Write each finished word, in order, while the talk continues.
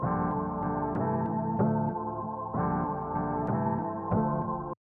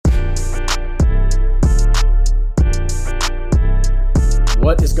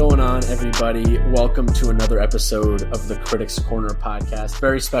on, everybody? Welcome to another episode of the Critics Corner podcast.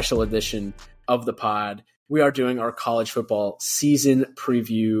 Very special edition of the pod. We are doing our college football season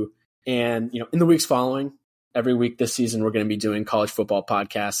preview. And, in the weeks following, every week this season, we're going to be doing college football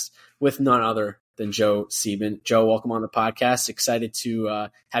podcasts with none other than Joe Sieben. Joe, welcome on the podcast. Excited to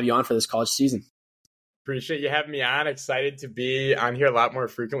have you on for this college season. Appreciate you having me on. Excited to be on here a lot more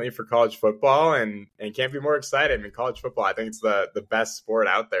frequently for college football and can't be more excited. I mean, college football, I think it's the best sport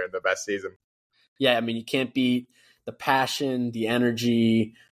out there, the best season. Yeah, I mean, you can't beat the passion, the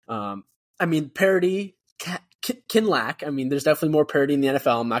energy. Parity can lack. I mean, there's definitely more parity in the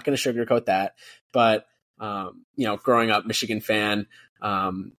NFL. I'm not going to sugarcoat that. But, growing up Michigan fan,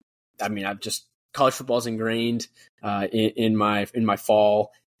 college football is ingrained in my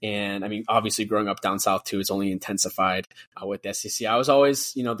fall. And I mean, obviously growing up down south too, it's only intensified with the SEC. I was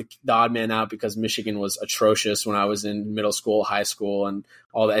always, the odd man out because Michigan was atrocious when I was in middle school, high school, and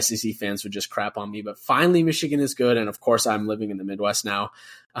all the SEC fans would just crap on me. But finally, Michigan is good. And of course, I'm living in the Midwest now.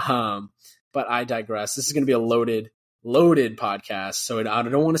 But I digress. This is going to be a loaded podcast. So I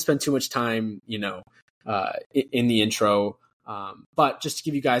don't want to spend too much time, in the intro. But just to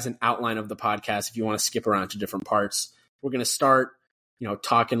give you guys an outline of the podcast, if you want to skip around to different parts, we're going to start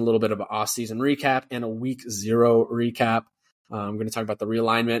talking a little bit of an offseason recap and a week 0 recap. I'm going to talk about the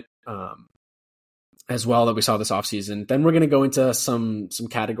realignment as well that we saw this offseason. Then we're going to go into some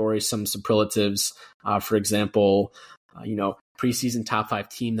categories, some superlatives. For example, preseason top 5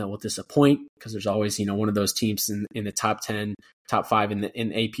 team that will disappoint, because there's always, one of those teams in the top 10, top 5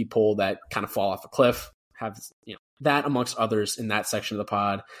 in AP poll that kind of fall off a cliff. Have, that amongst others in that section of the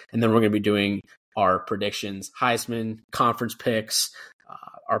pod. And then we're going to be doing our predictions, Heisman, conference picks,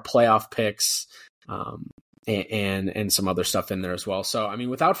 our playoff picks, and some other stuff in there as well. So, I mean,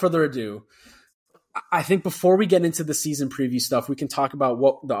 without further ado, I think before we get into the season preview stuff, we can talk about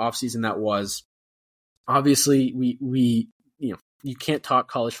what the offseason that was. Obviously, we you can't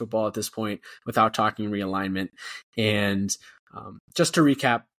talk college football at this point without talking realignment. And just to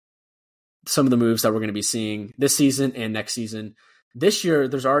recap some of the moves that we're going to be seeing this season and next season. This year,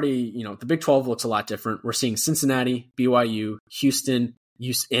 there's already, the Big 12 looks a lot different. We're seeing Cincinnati, BYU, Houston,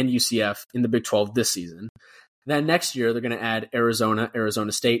 and UCF in the Big 12 this season. Then next year, they're going to add Arizona,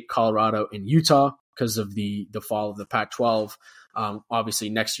 Arizona State, Colorado, and Utah because of the fall of the Pac-12. Obviously,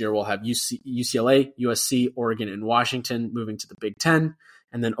 next year, we'll have UCLA, USC, Oregon, and Washington moving to the Big 10.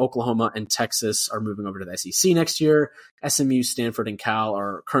 And then Oklahoma and Texas are moving over to the SEC next year. SMU, Stanford, and Cal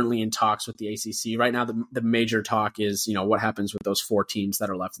are currently in talks with the ACC. Right now, the major talk is, what happens with those 4 teams that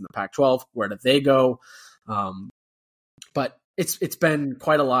are left in the Pac-12? Where do they go? But it's been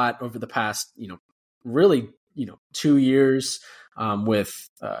quite a lot over the past, really, 2 years with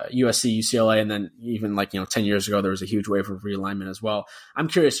USC, UCLA, and then even 10 years ago, there was a huge wave of realignment as well. I'm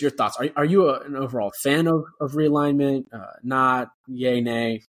curious, your thoughts. Are you an overall fan of realignment? Not, yay,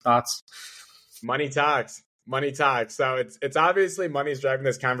 nay, thoughts? Money talks. So it's obviously money's driving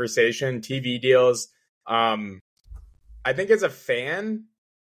this conversation, TV deals. I think as a fan,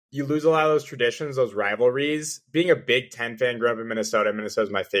 you lose a lot of those traditions, those rivalries. Being a Big Ten fan, grew up in Minnesota. Minnesota's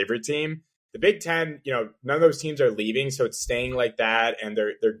my favorite team. The Big Ten, none of those teams are leaving, so it's staying like that. And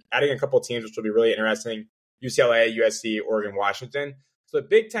they're adding a couple of teams, which will be really interesting. UCLA, USC, Oregon, Washington. So the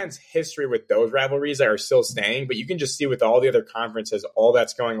Big Ten's history with those rivalries are still staying, but you can just see with all the other conferences, all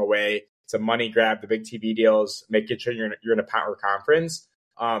that's going away. It's a money grab, the big TV deals, making sure you're in a power conference.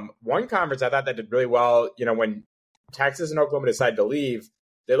 One conference I thought that did really well, when Texas and Oklahoma decided to leave,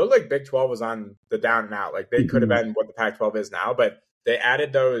 they looked like Big 12 was on the down and out. Like they could have been what the Pac-12 is now, but they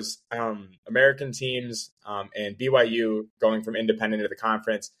added those American teams and BYU going from independent to the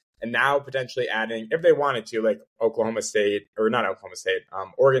conference, and now potentially adding, if they wanted to, like Oregon State,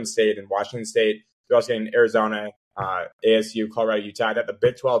 and Washington State. They're also getting Arizona, ASU, Colorado, Utah. That the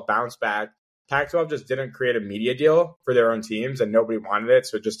Big 12 bounced back. Pac-12 just didn't create a media deal for their own teams, and nobody wanted it,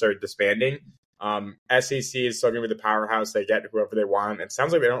 so it just started disbanding. SEC is still going to be the powerhouse. They get whoever they want. It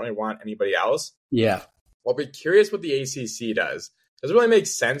sounds like they don't really want anybody else. Yeah. I'll be curious what the ACC does. Doesn't really make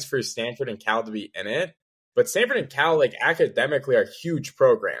sense for Stanford and Cal to be in it, but Stanford and Cal, academically, are huge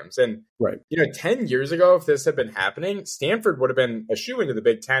programs. And, right. 10 years ago, if this had been happening, Stanford would have been a shoe into the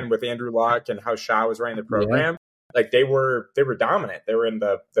Big Ten with Andrew Luck and how Shaw was running the program. Yeah. They were dominant. They were in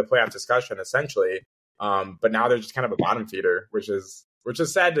the playoff discussion, essentially. But now they're just kind of a bottom feeder, which is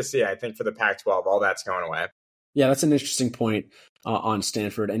sad to see, I think, for the Pac-12. All that's going away. Yeah, that's an interesting point on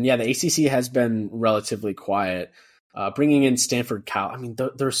Stanford. And yeah, the ACC has been relatively quiet. Bringing in Stanford, Cal, I mean,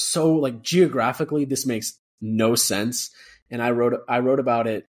 they're so geographically, this makes no sense. And I wrote about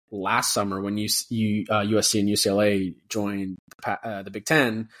it last summer when USC and UCLA joined the Big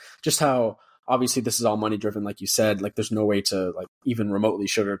Ten, just how obviously this is all money driven, like you said. Like there's no way to like even remotely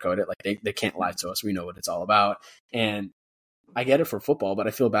sugarcoat it. Like they can't lie to us. We know what it's all about. And I get it for football, but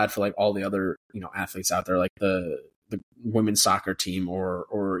I feel bad for like all the other athletes out there, like the women's soccer team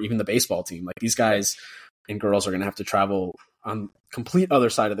or even the baseball team. Like these guys and girls are going to have to travel on complete other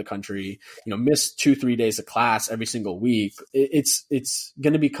side of the country, miss 2-3 days of class every single week. It's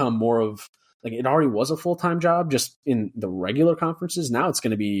going to become more of like, it already was a full-time job just in the regular conferences. Now it's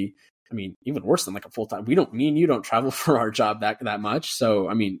going to be, even worse than like a full-time. Me and you don't travel for our job that much. So,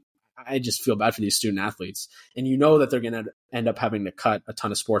 I just feel bad for these student athletes, and that they're going to end up having to cut a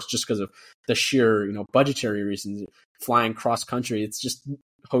ton of sports just because of the sheer, budgetary reasons, flying cross country. It's just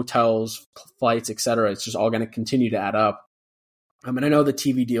hotels, flights, etc. It's just all going to continue to add up. I know the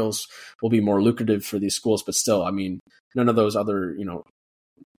TV deals will be more lucrative for these schools, but still, none of those other,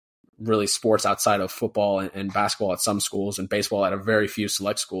 really sports outside of football and basketball at some schools and baseball at a very few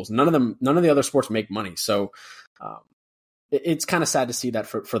select schools. None of the other sports make money. So it's kind of sad to see that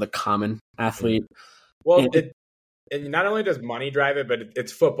for the common athlete. Well, and not only does money drive it, but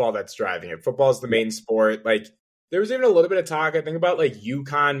it's football that's driving it. Football is the main sport. Like there was even a little bit of talk, I think, about like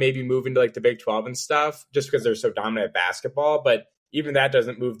UConn maybe moving to like the Big 12 and stuff just because they're so dominant at basketball. But even that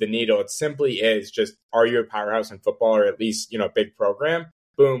doesn't move the needle. It simply is just, are you a powerhouse in football or at least, a big program?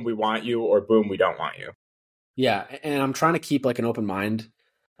 Boom, we want you, or boom, we don't want you. Yeah. And I'm trying to keep like an open mind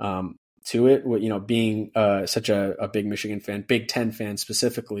to it, being such a big Michigan fan, Big Ten fan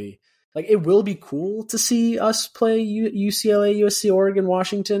specifically. Like it will be cool to see us play UCLA, USC, Oregon,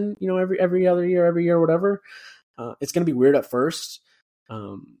 Washington, every other year, every year, whatever. It's going to be weird at first,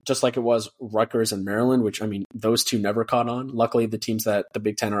 just like it was Rutgers and Maryland, which those two never caught on. Luckily, the teams that the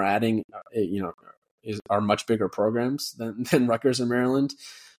Big Ten are adding, are much bigger programs than Rutgers and Maryland.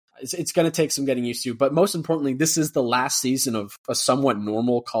 It's going to take some getting used to, but most importantly, this is the last season of a somewhat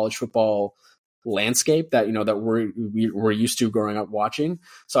normal college football landscape that that we're used to growing up watching.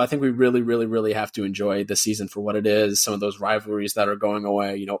 So I think we really, really, really have to enjoy the season for what it is. Some of those rivalries that are going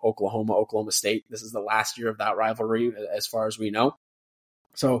away, Oklahoma State. This is the last year of that rivalry, as far as we know.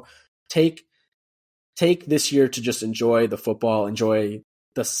 So take this year to just enjoy the football, enjoy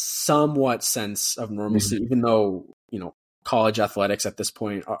the somewhat sense of normalcy, even though college athletics at this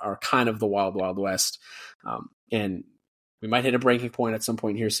point are kind of the wild, wild west. And we might hit a breaking point at some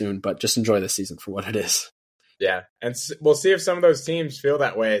point here soon, but just enjoy this season for what it is. Yeah. And we'll see if some of those teams feel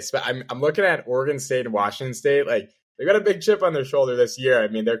that way. I'm looking at Oregon State and Washington State. Like they got a big chip on their shoulder this year.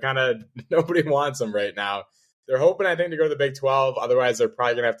 They're kind of, nobody wants them right now. They're hoping, I think, to go to the Big 12. Otherwise, they're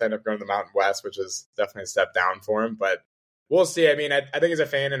probably going to have to end up going to the Mountain West, which is definitely a step down for them. But we'll see. I think as a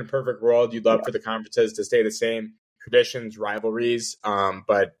fan in a perfect world, you'd love for the conferences to stay the same. Traditions, rivalries, but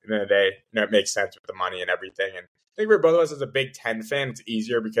at the end of the day, it makes sense with the money and everything. And I think for both of us as a Big Ten fan, it's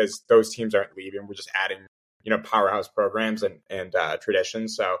easier because those teams aren't leaving. We're just adding, powerhouse programs and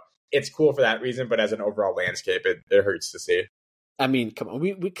traditions. So it's cool for that reason. But as an overall landscape, it hurts to see. Come on,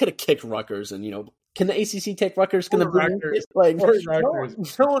 we could have kicked Rutgers, and can the ACC take Rutgers? Can Rutgers.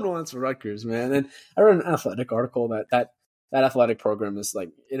 No one wants Rutgers, man. And I read an athletic article that athletic program is like,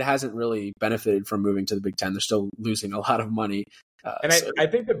 it hasn't really benefited from moving to the Big Ten. They're still losing a lot of money. I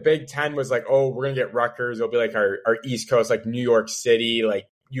think the Big Ten was like, oh, we're going to get Rutgers. It'll be like our East Coast, like New York City, like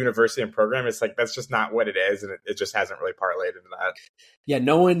university and program. It's like, that's just not what it is. And it just hasn't really parlayed into that. Yeah,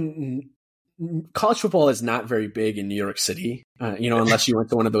 college football is not very big in New York City, unless you went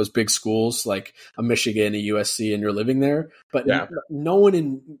to one of those big schools like a Michigan, a USC, and you're living there. But no one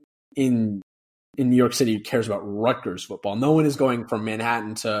in New York City cares about Rutgers football. No one is going from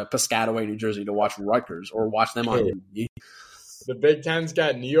Manhattan to Piscataway, New Jersey to watch Rutgers or watch them on TV. The Big Ten's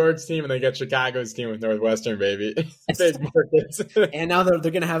got New York's team, and they got Chicago's team with Northwestern, baby. Big markets. And now they're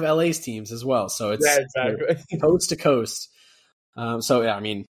going to have LA's teams as well. So it's exactly. Coast to coast.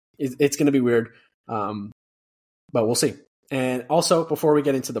 It's going to be weird, but we'll see. And also, before we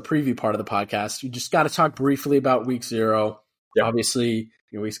get into the preview part of the podcast, you just got to talk briefly about Week 0. Yep. Obviously,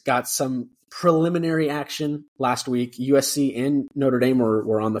 we got some preliminary action last week. USC and Notre Dame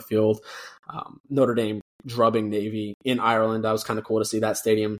were on the field. Notre Dame drubbing Navy in Ireland. That was kind of cool to see that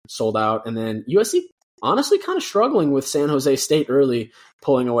stadium sold out. And then USC honestly kind of struggling with San Jose State early,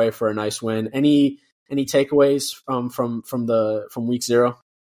 pulling away for a nice win. Any takeaways from Week 0?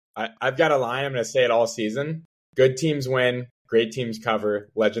 I've got a line. I'm going to say it all season. Good teams win. Great teams cover.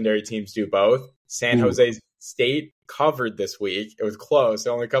 Legendary teams do both. San Jose State covered this week. It was close,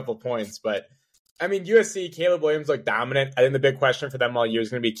 only a couple points. But, USC, Caleb Williams looked dominant. I think the big question for them all year is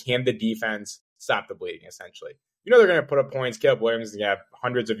going to be, can the defense stop the bleeding, essentially? they're going to put up points. Caleb Williams is going to have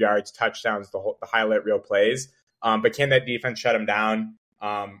hundreds of yards, touchdowns, the highlight reel plays. But can that defense shut him down?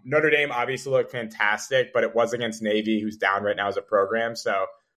 Notre Dame obviously looked fantastic, but it was against Navy, who's down right now as a program. So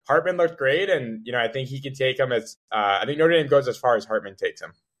Hartman looked great, and I think he could take him as I think Notre Dame goes as far as Hartman takes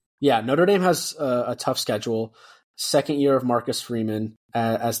him. Yeah, Notre Dame has a tough schedule. Second year of Marcus Freeman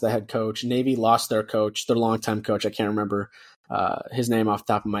as the head coach. Navy lost their coach, their longtime coach. I can't remember his name off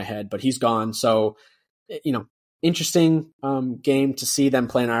the top of my head, but he's gone. So, interesting game to see them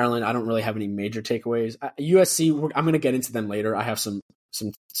play in Ireland. I don't really have any major takeaways. USC, I'm going to get into them later. I have some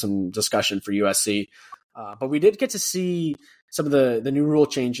discussion for USC, but we did get to see some of the new rule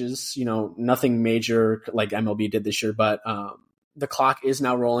changes. Nothing major like MLB did this year, but the clock is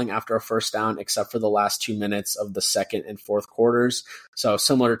now rolling after a first down, except for the last 2 minutes of the second and fourth quarters. So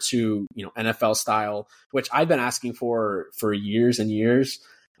similar to NFL style, which I've been asking for years and years,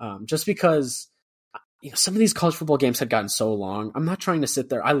 just because some of these college football games had gotten so long. I'm not trying to sit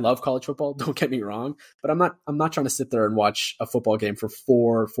there. I love college football. Don't get me wrong, but I'm not trying to sit there and watch a football game for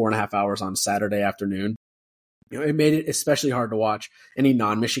 4.5 hours on Saturday afternoon. It made it especially hard to watch any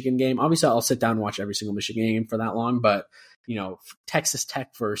non-Michigan game. Obviously, I'll sit down and watch every single Michigan game for that long, but Texas Tech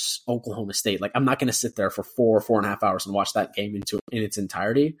versus Oklahoma State, like I'm not going to sit there for 4.5 hours and watch that game in its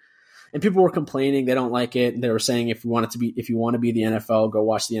entirety. And people were complaining they don't like it. They were saying if you want to be the NFL, go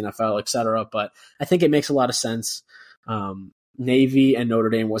watch the NFL, etc. But I think it makes a lot of sense. Navy and Notre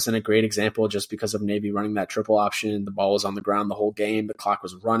Dame wasn't a great example just because of Navy running that triple option. The ball was on the ground the whole game. The clock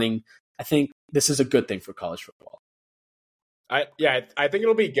was running. I think this is a good thing for college football. I think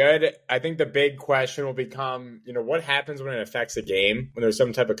it'll be good. I think the big question will become, what happens when it affects a game, when there's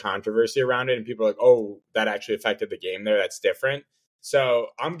some type of controversy around it and people are like, oh, that actually affected the game there. That's different. So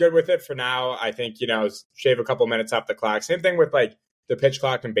I'm good with it for now. I think, shave a couple minutes off the clock. Same thing with like the pitch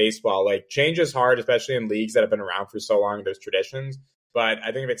clock in baseball. Like change is hard, especially in leagues that have been around for so long. There's traditions. But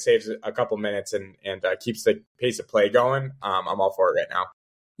I think if it saves a couple minutes and keeps the pace of play going, I'm all for it right now.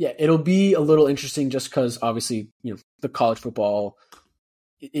 Yeah, it'll be a little interesting just because obviously, the college football,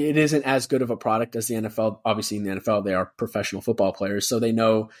 it isn't as good of a product as the NFL. Obviously, in the NFL, they are professional football players, so they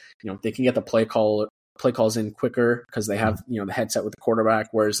know, they can get the play calls in quicker because they have, the headset with the quarterback,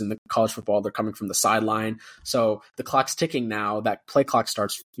 whereas in the college football, they're coming from the sideline. So the clock's ticking now. That play clock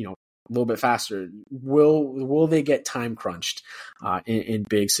starts, a little bit faster. Will they get time crunched in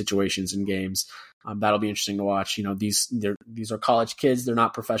big situations in games? That'll be interesting to watch. These are college kids. They're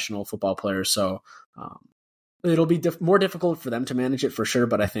not professional football players. So it'll be more difficult for them to manage it for sure.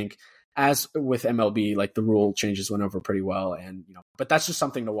 But I think as with MLB, like the rule changes went over pretty well. And, but that's just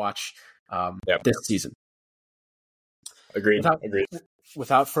something to watch this season. Agreed.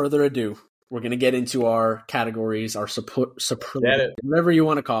 Without further ado, we're going to get into our categories, our superlative, whatever you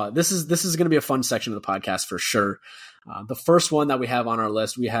want to call it. This is going to be a fun section of the podcast for sure. The first one that we have on our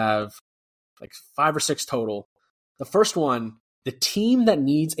list, we have like 5 or 6 total. The first one, the team that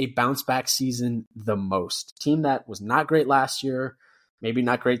needs a bounce back season the most. Team that was not great last year, maybe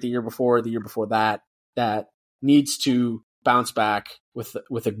not great the year before that needs to bounce back with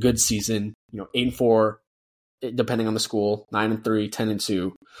a good season, 8-4, depending on the school, 9-3,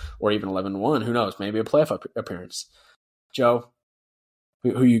 10-2, or even 11-1. Who knows? Maybe a playoff appearance. Joe,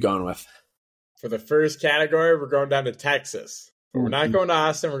 who are you going with? For the first category, we're going down to Texas. But we're not going to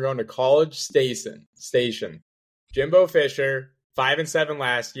Austin. We're going to College Station. Jimbo Fisher, 5-7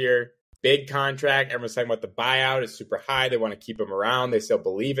 last year. Big contract. Everyone's talking about the buyout is super high. They want to keep him around. They still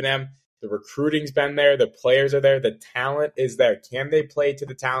believe in him. The recruiting's been there. The players are there. The talent is there. Can they play to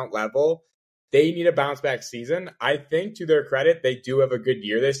the talent level? They need a bounce back season. I think to their credit, they do have a good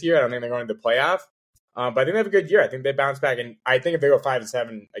year this year. I don't think they're going to the playoff. But I think they have a good year. I think they bounce back. And I think if they go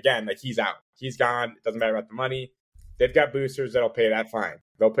 5-7 again, like he's out. He's gone. It doesn't matter about the money. They've got boosters that'll pay that fine.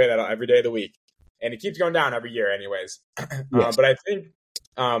 They'll pay that every day of the week. And it keeps going down every year anyways. Yes. But I think,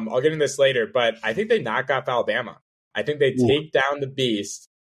 I'll get into this later, but I think they knock off Alabama. I think they take down the beast,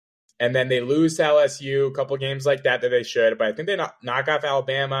 and then they lose to LSU, a couple games like that they should. But I think they knock off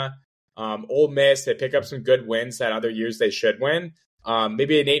Alabama. Ole Miss, they pick up some good wins that other years they should win.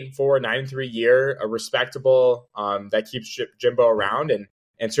 Maybe an 8-4, 9-3 year, a respectable that keeps Jimbo around,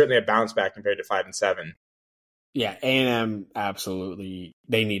 and certainly a bounce back compared to 5-7. Yeah, A&M absolutely.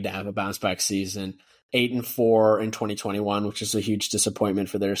 They need to have a bounce back season. 8-4 in 2021, which is a huge disappointment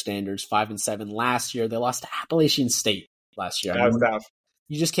for their standards. 5-7 last year. They lost to Appalachian State last year. That was tough.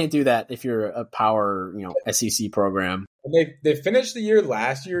 You just can't do that if you're a power, SEC program. And they finished the year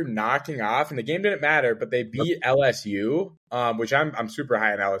last year knocking off, and the game didn't matter, but they beat LSU, which I'm super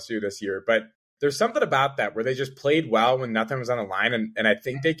high on LSU this year. But there's something about that where they just played well when nothing was on the line, and I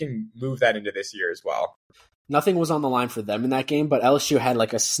think they can move that into this year as well. nothing was on the line for them in that game, but LSU had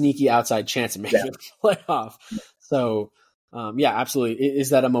like a sneaky outside chance of making the playoff. So, absolutely. Is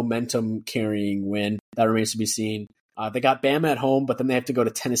that a momentum carrying win? That remains to be seen. They got Bama at home, but then they have to go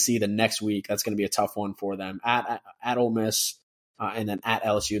to Tennessee the next week. That's going to be a tough one for them at Ole Miss, and then at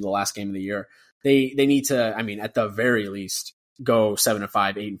LSU the last game of the year. They need to, I mean, at the very least, go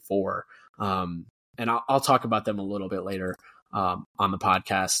 7-5, 8-4. And I'll talk about them a little bit later on the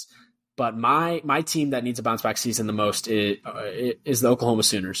podcast. But my team that needs a bounce back season the most is the Oklahoma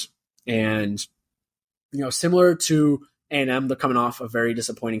Sooners. And, similar to A&M, they're coming off a very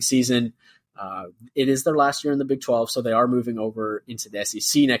disappointing season. It is their last year in the Big 12, so they are moving over into the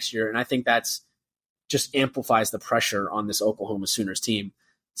SEC next year. And I think that's just amplifies the pressure on this Oklahoma Sooners team.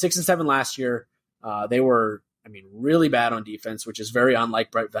 6-7 last year. They were, really bad on defense, which is very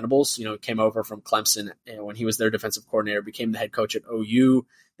unlike Brett Venables. Came over from Clemson when he was their defensive coordinator, became the head coach at OU.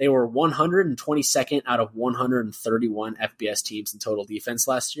 They were 122nd out of 131 FBS teams in total defense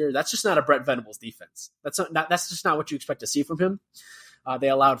last year. That's just not a Brett Venables defense. That's just not what you expect to see from him. They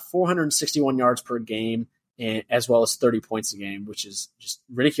allowed 461 yards per game, as well as 30 points a game, which is just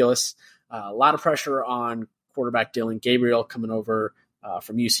ridiculous. A lot of pressure on quarterback Dylan Gabriel coming over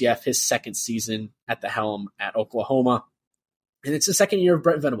from UCF, his second season at the helm at Oklahoma. And it's the second year of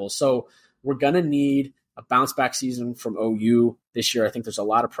Brett Venables. So we're going to need a bounce back season from OU this year. I think there's a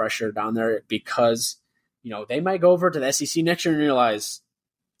lot of pressure down there because, they might go over to the SEC next year and realize,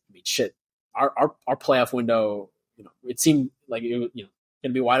 our playoff window, it seemed like it was, going to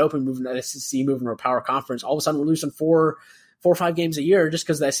be wide open moving to the SEC, moving to a power conference. All of a sudden we're losing four or 5 games a year just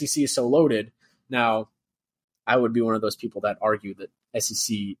because the SEC is so loaded. Now, I would be one of those people that argue that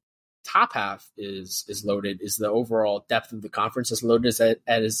SEC top half is loaded. Is the overall depth of the conference as loaded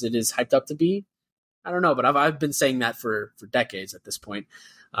as it is hyped up to be? I don't know, but I've been saying that for decades at this point.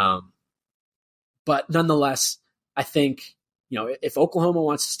 But nonetheless, I think, if Oklahoma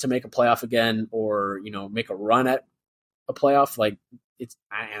wants to make a playoff again or, make a run at a playoff, and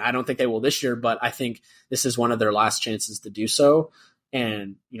I don't think they will this year, but I think this is one of their last chances to do so.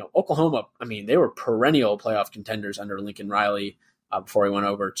 And, Oklahoma, they were perennial playoff contenders under Lincoln Riley before he went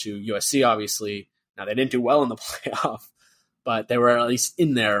over to USC, obviously. Now, they didn't do well in the playoff, but they were at least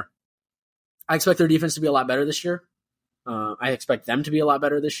in there. I expect their defense to be a lot better this year. I expect them to be a lot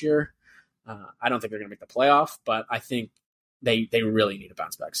better this year. I don't think they're going to make the playoff, but I think they really need a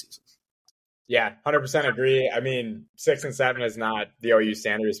bounce back season. Yeah, 100% agree. 6-7 is not the OU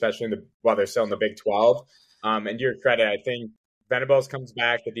standard, especially while they're still in the Big 12. And to your credit, I think Venables comes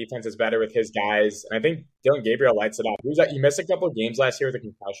back. The defense is better with his guys. And I think Dylan Gabriel lights it up. He missed a couple of games last year with a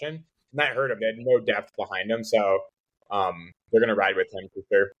concussion, and that hurt him. They had no depth behind him. So they're going to ride with him for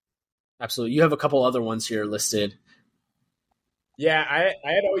sure. Absolutely. You have a couple other ones here listed. Yeah, I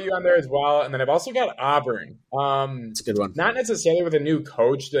had OU on there as well. And then I've also got Auburn. It's a good one. Not necessarily with a new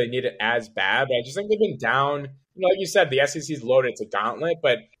coach do they need it as bad, but I just think they've been down. Like you said, the SEC's loaded. It's a gauntlet,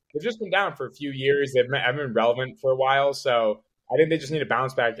 but they've just been down for a few years. They've been relevant for a while. So I think they just need to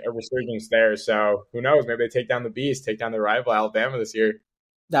bounce back, a resurgence there. So who knows? Maybe they take down the Beast, take down their rival Alabama this year.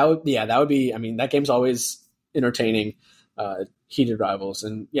 That would be. That game's always entertaining, heated rivals,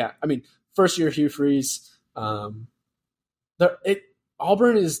 and first year Hugh Freeze.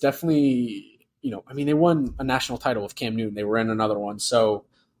 Auburn is definitely, they won a national title with Cam Newton. They were in another one, so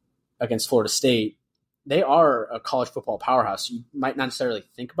against Florida State, they are a college football powerhouse. You might not necessarily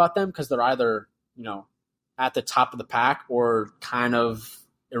think about them because they're either, at the top of the pack or kind of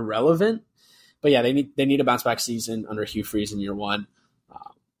irrelevant. But yeah, they need a bounce back season under Hugh Freeze in year one.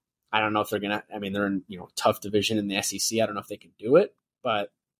 I don't know if they're gonna. They're in tough division in the SEC. I don't know if they can do it,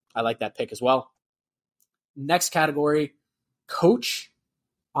 but I like that pick as well. Next category, coach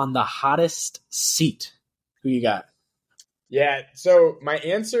on the hottest seat. Who you got? Yeah, so my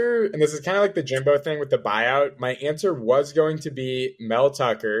answer, and this is kind of like the Jimbo thing with the buyout, my answer was going to be Mel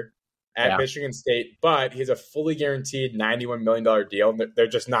Tucker at Michigan State, but he's a fully guaranteed $91 million deal. They're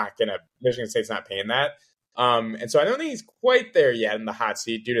just not going to – Michigan State's not paying that. And so I don't think he's quite there yet in the hot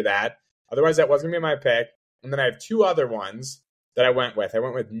seat due to that. Otherwise, that was going to be my pick. And then I have 2 other ones that I went with. I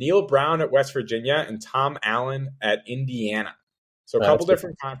went with Neil Brown at West Virginia and Tom Allen at Indiana. So a couple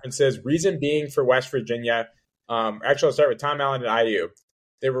different conferences. Reason being for West Virginia – actually, I'll start with Tom Allen at IU.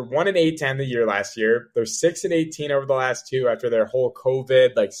 They were 1-8 to end the year last year. They're 6-18 over the last 2 after their whole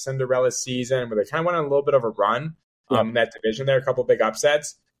COVID Cinderella season, where they kind of went on a little bit of a run in that division. There are a couple big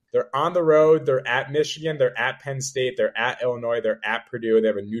upsets. They're on the road. They're at Michigan. They're at Penn State. They're at Illinois. They're at Purdue. They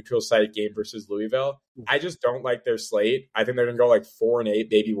have a neutral site game versus Louisville. I just don't like their slate. I think they're going to go 4-8,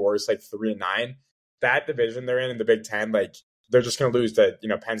 maybe worse, 3-9. That division they're in the Big Ten, they're just going to lose to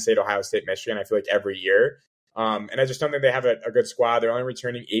Penn State, Ohio State, Michigan. I feel like every year. And I just don't think they have a good squad. They're only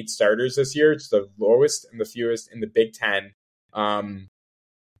returning 8 starters this year. It's the lowest and the fewest in the Big Ten. And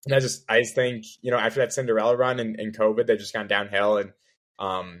I just think, after that Cinderella run and COVID, they've just gone downhill.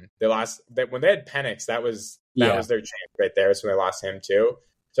 And they lost when they had Penix. That was their chance right there. So they lost him too.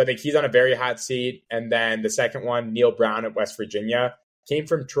 So I think he's on a very hot seat. And then the second one, Neil Brown at West Virginia, came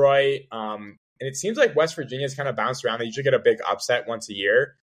from Troy. And it seems like West Virginia's kind of bounced around. They usually get a big upset once a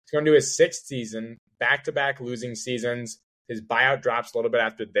year. He's going to do his 6th season, back-to-back losing seasons. His buyout drops a little bit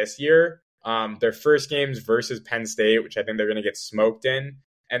after this year. Their first game's versus Penn State, which I think they're going to get smoked in.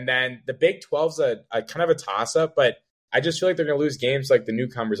 And then the Big 12's a kind of a toss-up, but I just feel like they're going to lose games like the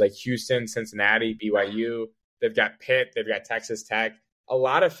newcomers, like Houston, Cincinnati, BYU. They've got Pitt. They've got Texas Tech. A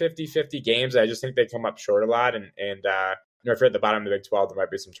lot of 50-50 games. I just think they come up short a lot. And if you're at the bottom of the Big 12, there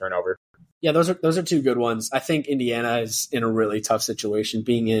might be some turnover. Yeah, those are 2 good ones. I think Indiana is in a really tough situation,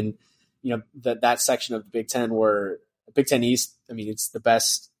 being in that section of the Big Ten where Big Ten East. I mean, it's the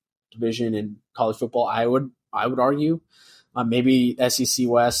best division in college football. I would argue, maybe SEC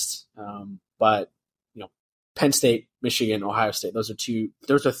West, but Penn State, Michigan, Ohio State. Those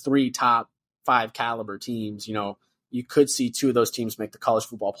are 3 top 5 caliber teams. You could see 2 of those teams make the college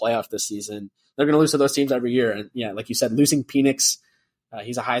football playoff this season. They're going to lose to those teams every year, and like you said, losing Penix,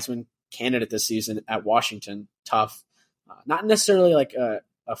 he's a Heisman candidate this season at Washington. Tough, not necessarily like a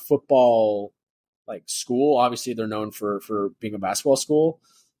football like school. Obviously, they're known for being a basketball school,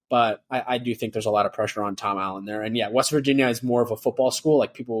 but I do think there's a lot of pressure on Tom Allen there. And West Virginia is more of a football school.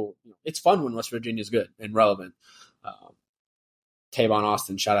 Like people, it's fun when West Virginia is good and relevant. Tavon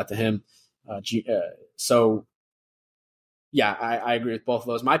Austin, shout out to him. I agree with both of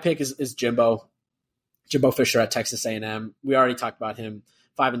those. My pick is Jimbo Fisher at Texas A&M. We already talked about him.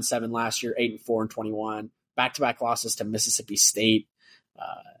 5-7 last year, 8-4 and 21. Back-to-back losses to Mississippi State,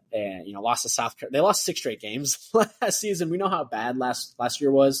 and lost to South Carolina. They lost 6 straight games last season. We know how bad last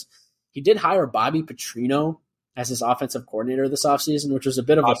year was. He did hire Bobby Petrino as his offensive coordinator this offseason, which was a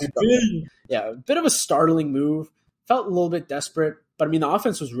bit of a startling move. Felt a little bit desperate, but I mean the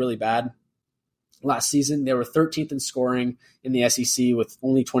offense was really bad. Last season, they were 13th in scoring in the SEC with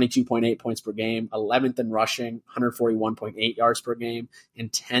only 22.8 points per game, 11th in rushing, 141.8 yards per game,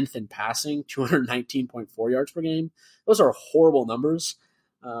 and 10th in passing, 219.4 yards per game. Those are horrible numbers.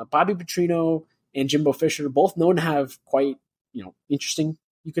 Bobby Petrino and Jimbo Fisher, both known to have quite, interesting,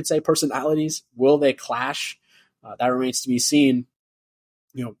 you could say, personalities. Will they clash? That remains to be seen.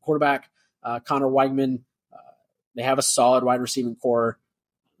 Quarterback Connor Weigman, they have a solid wide receiving core.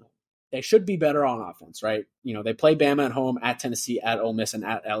 They should be better on offense, right? They play Bama at home, at Tennessee, at Ole Miss, and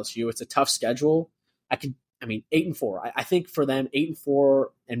at LSU. It's a tough schedule. 8-4. I think for them, 8-4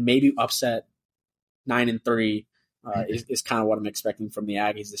 and maybe upset 9-3 is kind of what I'm expecting from the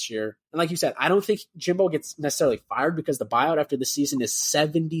Aggies this year. And like you said, I don't think Jimbo gets necessarily fired because the buyout after the season is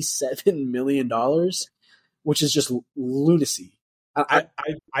 $77 million, which is just lunacy. I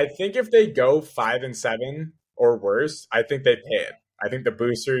think if they go 5-7 or worse, I think they pay it. I think the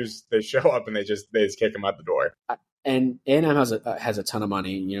boosters, they show up and they just kick them out the door. And A&M has a ton of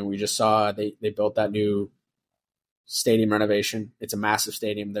money. We just saw they built that new stadium renovation. It's a massive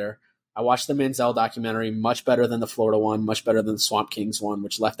stadium there. I watched the Manziel documentary, much better than the Florida one, much better than the Swamp Kings one,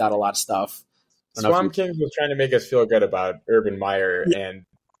 which left out a lot of stuff. Swamp Kings was trying to make us feel good about Urban Meyer and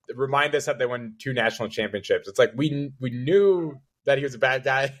remind us that they won 2 national championships. It's like we knew that he was a bad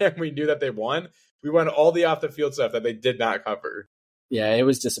guy and we knew that they won. We won all the off the field stuff that they did not cover. Yeah, it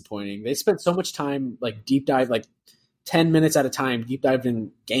was disappointing. They spent so much time deep dive, 10 minutes at a time, deep dive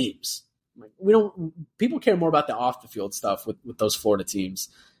in games. People care more about the off the field stuff with those Florida teams.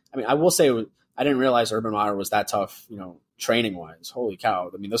 I mean, I will say I didn't realize Urban Meyer was that tough, training wise. Holy cow.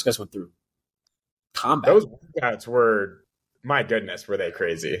 I mean, those guys went through combat. Those workouts were, my goodness, were they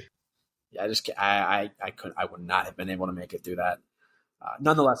crazy? Yeah, I would not have been able to make it through that.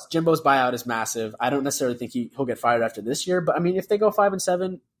 Nonetheless, Jimbo's buyout is massive. I don't necessarily think he'll get fired after this year, but I mean, if they go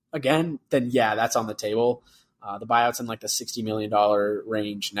 5-7 again, then that's on the table. The buyout's in the $60 million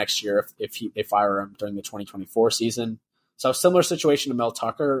range next year if they fire him during the 2024 season. So similar situation to Mel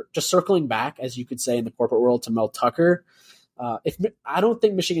Tucker. Just circling back, as you could say in the corporate world, to Mel Tucker. I don't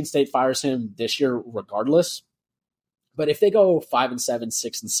think Michigan State fires him this year, regardless. But if they go 5-7,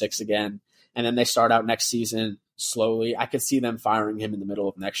 6-6 again, and then they start out next season slowly, I could see them firing him in the middle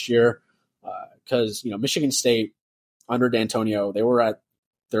of next year. Because Michigan State under D'Antonio, they were at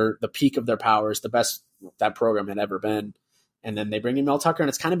the peak of their powers, the best that program had ever been. And then they bring in Mel Tucker, and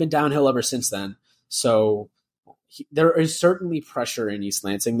it's kind of been downhill ever since then. So there is certainly pressure in East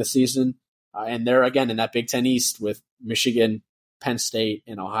Lansing this season. And they're, again, in that Big Ten East with Michigan, Penn State,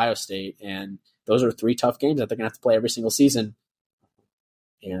 and Ohio State. And those are 3 tough games that they're going to have to play every single season.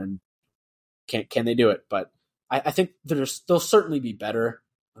 And can they do it? But I think they'll certainly be better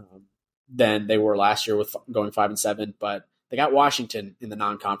than they were last year with going 5-7. But they got Washington in the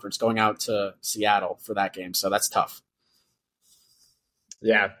non-conference, going out to Seattle for that game. So that's tough.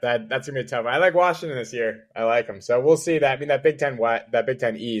 Yeah, that's going to be tough. I like Washington this year. I like them. So we'll see that. I mean, that Big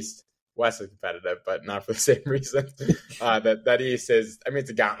Ten East, West is competitive, but not for the same reason. That East is, I mean, it's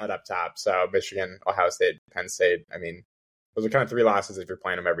a gauntlet up top. So Michigan, Ohio State, Penn State. I mean, those are kind of 3 losses if you're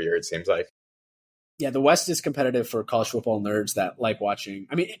playing them every year, it seems like. Yeah, the West is competitive for college football nerds that like watching.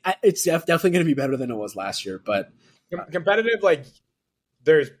 I mean, it's definitely going to be better than it was last year, but competitive, like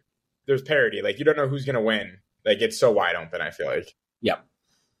there's parity. Like you don't know who's going to win. Like it's so wide open, I feel like. Yep.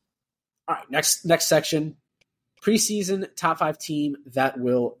 All right, next section. Preseason top 5 team that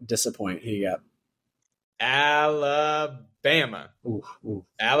will disappoint. Who you got? Alabama. Ooh.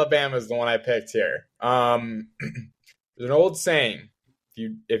 Alabama is the one I picked here. There's an old saying.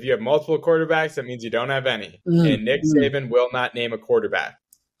 If you have multiple quarterbacks, that means you don't have any. And Nick Saban will not name a quarterback.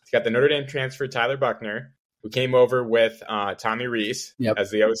 He's got the Notre Dame transfer, Tyler Buchner, who came over with Tommy Rees as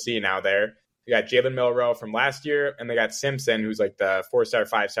the OC now there. You got Jalen Milroe from last year, and they got Simpson, who's like the 4-star,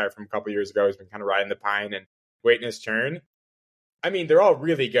 5-star from a couple years ago. He's been kind of riding the pine and waiting his turn. I mean, they're all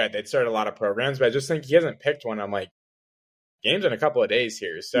really good. They'd started a lot of programs, but I just think he hasn't picked one. I'm like, game's in a couple of days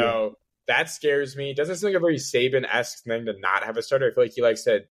here. So that scares me. It doesn't seem like a very Saban-esque thing to not have a starter. I feel like he likes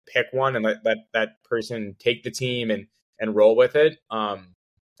to pick one and let that person take the team and roll with it. And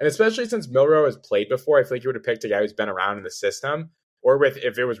especially since Milroe has played before, I feel like he would have picked a guy who's been around in the system. Or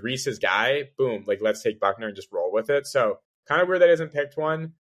if it was Reese's guy, boom, like let's take Buchner and just roll with it. So kind of weird that he hasn't picked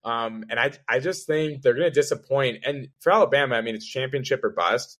one. And I just think they're going to disappoint. And for Alabama, I mean, it's championship or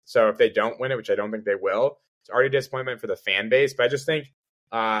bust. So if they don't win it, which I don't think they will, it's already a disappointment for the fan base. But I just think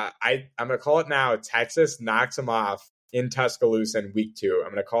I'm going to call it now. Texas knocks them off in Tuscaloosa in week 2.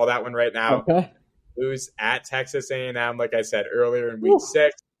 I'm going to call that one right now. Okay. Lose at Texas A&M, like I said earlier in week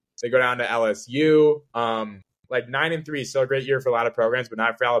 6. They go down to LSU. Like 9-3, still a great year for a lot of programs, but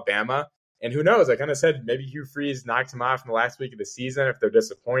not for Alabama. And who knows? I kind of said maybe Hugh Freeze knocks them off in the last week of the season if they're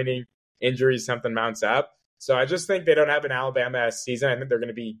disappointing. Injuries, something mounts up. So I just think they don't have an Alabama-esque season. I think they're going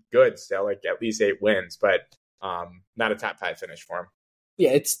to be good still, like at least 8 wins, but not a top 5 finish for them.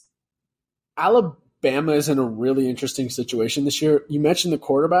 Yeah, Alabama is in a really interesting situation this year. You mentioned the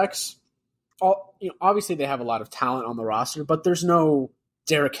quarterbacks. Obviously they have a lot of talent on the roster, but there's no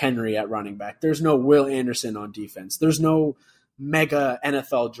Derrick Henry at running back. There's no Will Anderson on defense. There's no mega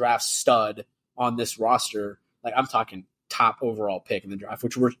NFL draft stud on this roster. Like I'm talking top overall pick in the draft,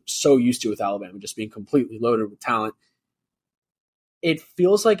 which we're so used to with Alabama, just being completely loaded with talent. It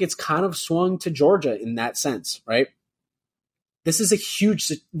feels like it's kind of swung to Georgia in that sense, right? This is a huge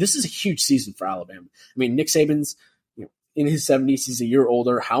season for Alabama. I mean, Nick Saban's in his 70s. He's a year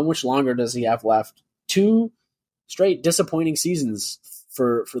older. How much longer does he have left? 2 straight disappointing seasons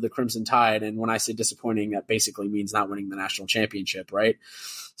for the Crimson Tide. And when I say disappointing, that basically means not winning the national championship, right?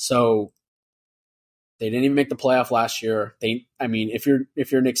 So they didn't even make the playoff last year. If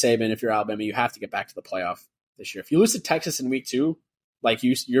you're Nick Saban, if you're Alabama, you have to get back to the playoff this year. If you lose to Texas in week 2, like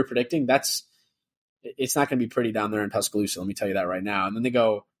you're predicting, it's not going to be pretty down there in Tuscaloosa. Let me tell you that right now. And then they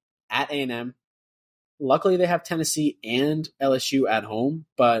go at A&M. Luckily, they have Tennessee and LSU at home,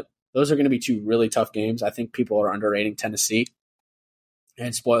 but those are going to be 2 really tough games. I think people are underrating Tennessee.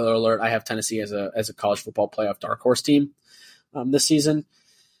 And spoiler alert, I have Tennessee as a college football playoff dark horse team this season.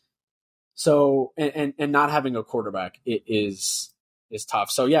 So and not having a quarterback is tough.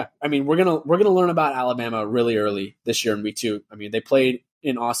 So yeah, I mean we're gonna learn about Alabama really early this year in week 2. I mean they played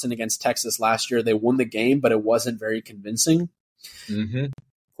in Austin against Texas last year. They won the game, but it wasn't very convincing. Mm-hmm.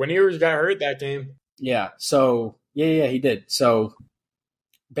 Quinn Ewers got hurt that game. Yeah. So yeah, he did. So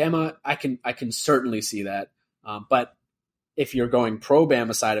Bama, I can certainly see that. But if you're going pro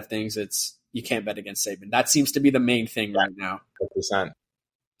Bama side of things, you can't bet against Saban. That seems to be the main thing right now. 100%.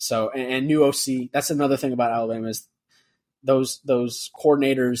 So and new OC. That's another thing about Alabama is those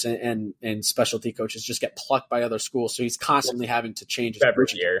coordinators and specialty coaches just get plucked by other schools. So he's constantly having to change his every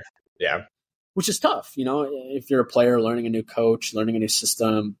year. Yeah. Which is tough. If you're a player learning a new coach, learning a new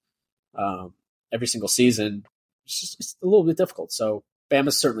system every single season, it's a little bit difficult. So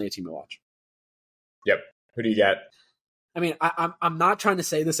Bama's certainly a team to watch. Yep. Who do you get? I mean, I'm not trying to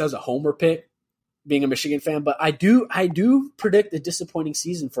say this as a homer pick, being a Michigan fan, but I do predict a disappointing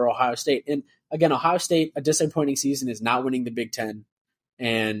season for Ohio State. And again, Ohio State, a disappointing season is not winning the Big Ten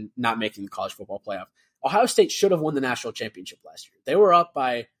and not making the college football playoff. Ohio State should have won the national championship last year. They were up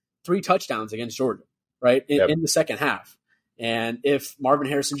by 3 touchdowns against Georgia, right, in the second half. And if Marvin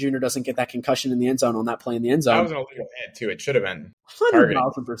Harrison Jr. doesn't get that concussion in the end zone on that play in the end zone, that was an illegal hit too. It should have been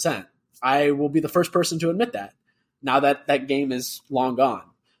 100,000%. I will be the first person to admit that. Now that that game is long gone,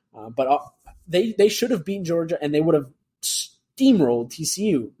 but they should have beaten Georgia, and they would have steamrolled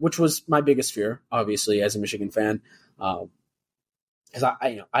TCU, which was my biggest fear, obviously, as a Michigan fan, because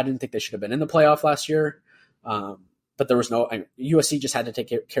I didn't think they should have been in the playoff last year. But there was USC just had to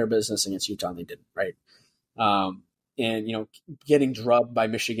take care of business against Utah, and they didn't, right? And getting drubbed by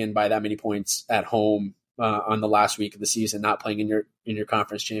Michigan by that many points at home on the last week of the season, not playing in your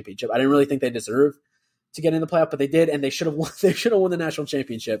conference championship, I didn't really think they deserved to get in the playoff, but they did, and they should have won. They should have won the national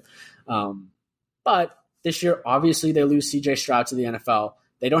championship. But this year, obviously, they lose C.J. Stroud to the NFL.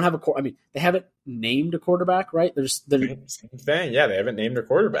 They don't have they haven't named a quarterback, right? Same thing. Yeah, they haven't named a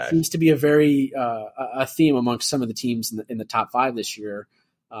quarterback. Seems to be a very a theme amongst some of the teams in the top 5 this year.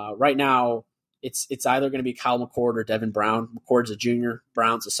 Right now, it's either going to be Kyle McCord or Devin Brown. McCord's a junior,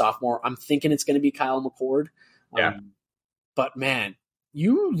 Brown's a sophomore. I'm thinking it's going to be Kyle McCord. Yeah. But man,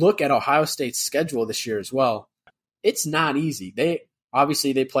 you look at Ohio State's schedule this year as well. It's not easy. They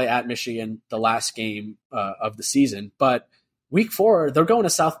play at Michigan the last game of the season, but week 4, they're going to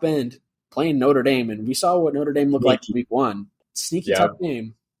South Bend playing Notre Dame, and we saw what Notre Dame looked like in week 1. Sneaky tough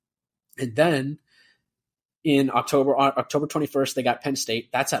game. And then in October 21st, they got Penn State.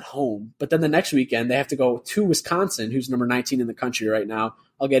 That's at home. But then the next weekend, they have to go to Wisconsin, who's number 19 in the country right now.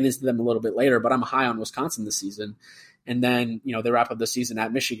 I'll get into them a little bit later, but I'm high on Wisconsin this season. And then, they wrap up the season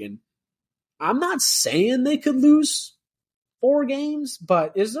at Michigan. I'm not saying they could lose 4 games,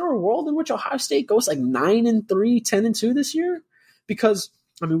 but is there a world in which Ohio State goes like 9-3, 10-2 this year? Because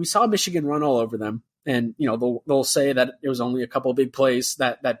we saw Michigan run all over them, and they'll say that it was only a couple of big plays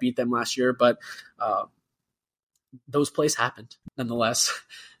that beat them last year, but those plays happened nonetheless.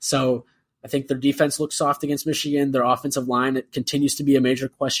 So I think their defense looks soft against Michigan. Their offensive line, it continues to be a major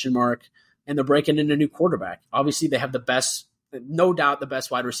question mark, and they're breaking in a new quarterback. Obviously, they have no doubt the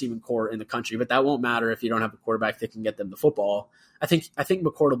best wide receiving core in the country, but that won't matter if you don't have a quarterback that can get them the football. I think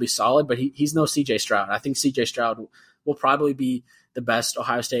McCord will be solid, but he's no C.J. Stroud. I think C.J. Stroud will probably be the best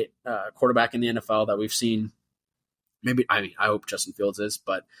Ohio State quarterback in the NFL that we've seen. Maybe I hope Justin Fields is,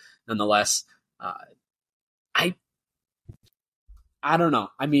 but nonetheless, I don't know.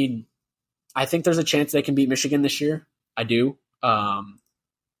 I think there's a chance they can beat Michigan this year. I do,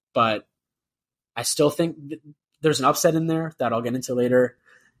 but I still think there's an upset in there that I'll get into later,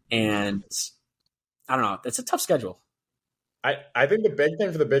 and I don't know. It's a tough schedule. I think the big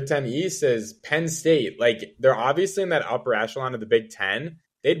thing for the Big Ten East is Penn State. Like, they're obviously in that upper echelon of the Big Ten.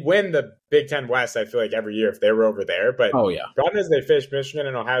 They'd win the Big Ten West, I feel like, every year if they were over there. But God knows they fish Michigan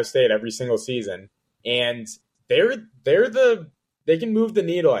and Ohio State every single season. And they can move the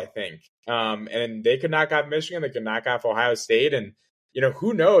needle, I think. And they could knock off Michigan. They could knock off Ohio State. And,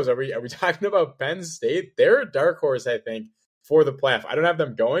 who knows? Are we talking about Penn State? They're a dark horse, I think, for the playoff. I don't have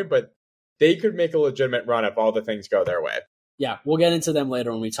them going, but they could make a legitimate run if all the things go their way. Yeah, we'll get into them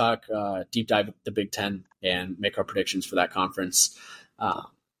later when we talk deep dive the Big Ten and make our predictions for that conference.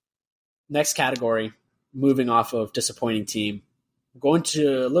 Next category, moving off of disappointing team, going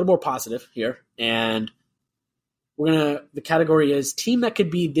to a little more positive here, and the category is team that could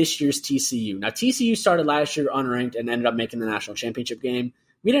be this year's TCU. Now, TCU started last year unranked and ended up making the national championship game.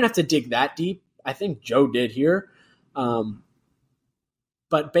 We didn't have to dig that deep. I think Joe did here.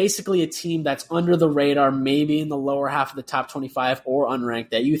 But basically a team that's under the radar, maybe in the lower half of the top 25 or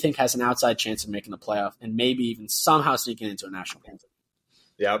unranked, that you think has an outside chance of making the playoff and maybe even somehow sneaking into a national championship.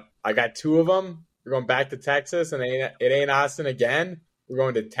 Yep. I got 2 of them. We're going back to Texas, and it ain't Austin again. We're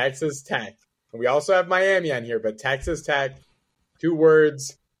going to Texas Tech. And we also have Miami on here, but Texas Tech, 2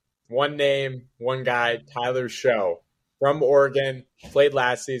 words, 1 name, 1 guy, Tyler Show from Oregon, played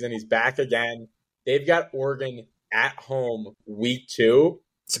last season. He's back again. They've got Oregon at home week 2.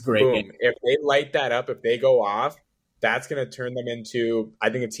 It's a great game. If they light that up, if they go off, that's going to turn them into, I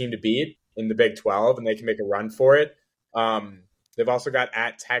think, a team to beat in the Big 12, and they can make a run for it. They've also got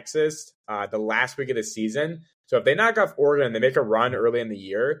at Texas the last week of the season. So if they knock off Oregon and they make a run early in the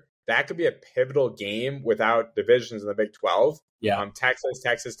year, that could be a pivotal game without divisions in the Big 12. Yeah.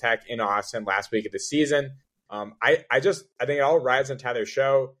 Texas Tech in Austin last week of the season. I think it all rides on Tyler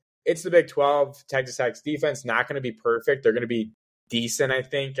Show. It's the Big 12. Texas Tech's defense not going to be perfect. They're going to be decent, I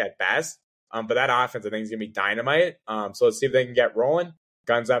think, at best. But that offense, I think, is going to be dynamite. So let's see if they can get rolling.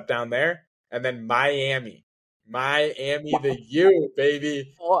 Guns up down there. And then Miami, the U,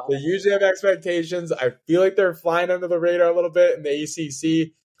 baby. They usually have expectations. I feel like they're flying under the radar a little bit in the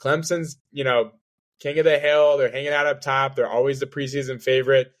ACC. Clemson's, king of the hill. They're hanging out up top. They're always the preseason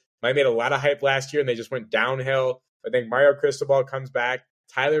favorite. Miami made a lot of hype last year, and they just went downhill. I think Mario Cristobal comes back.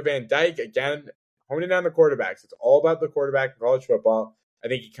 Tyler Van Dyke, again, honing in on the quarterbacks. It's all about the quarterback in college football. I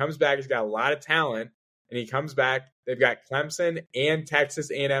think he comes back. He's got a lot of talent, and he comes back. They've got Clemson and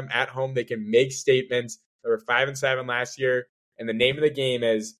Texas A&M at home. They can make statements. They were 5-7 last year, and the name of the game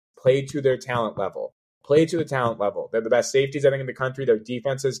is play to their talent level. Play to the talent level. They're the best safeties, I think, in the country. Their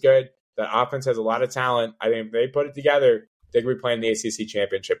defense is good. The offense has a lot of talent. I think if they put it together, they could be playing the ACC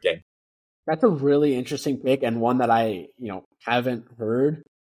championship game. That's a really interesting pick, and one that I haven't heard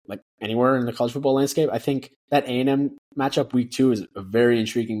like anywhere in the college football landscape. I think that A&M matchup week 2 is a very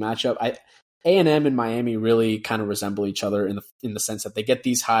intriguing matchup. A&M and Miami really kind of resemble each other in the sense that they get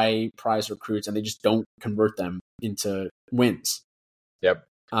these high prize recruits and they just don't convert them into wins. Yep.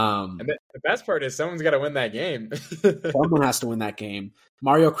 And the best part is someone's got to win that game. Someone has to win that game.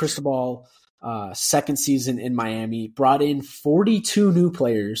 Mario Cristobal, second season in Miami, brought in 42 new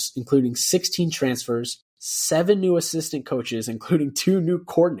players, including 16 transfers, 7 new assistant coaches, including 2 new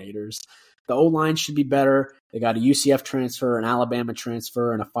coordinators. The O-line should be better. They got a UCF transfer, an Alabama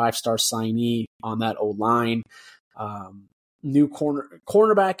transfer, and a 5-star signee on that O-line. New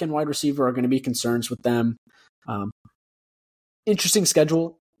cornerback and wide receiver are going to be concerns with them. Interesting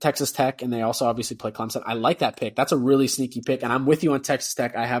schedule, Texas Tech, and they also obviously play Clemson. I like that pick. That's a really sneaky pick, and I'm with you on Texas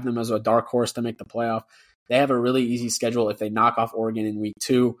Tech. I have them as a dark horse to make the playoff. They have a really easy schedule. If they knock off Oregon in week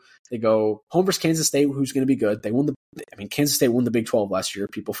 2, they go home versus Kansas State, who's going to be good. Kansas State won the Big 12 last year.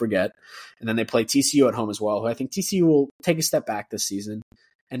 People forget. And then they play TCU at home as well, who I think TCU will take a step back this season.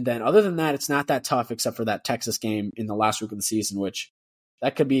 And then other than that, it's not that tough except for that Texas game in the last week of the season, which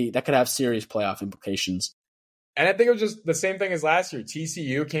that could have serious playoff implications. And I think it was just the same thing as last year.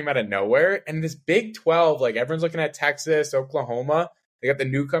 TCU came out of nowhere. And this Big 12, like everyone's looking at Texas, Oklahoma. They got the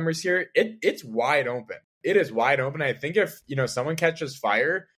newcomers here. It's wide open. It is wide open. I think if someone catches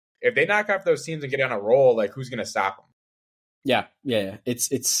fire, if they knock off those teams and get on a roll, like who's going to stop them? Yeah.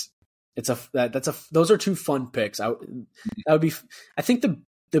 Those are 2 fun picks. I think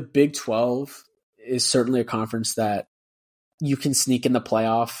the Big 12 is certainly a conference that you can sneak in the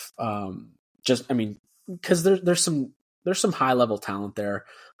playoff. Because there's some high level talent there.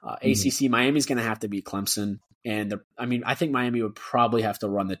 ACC, Miami's going to have to beat Clemson, and I think Miami would probably have to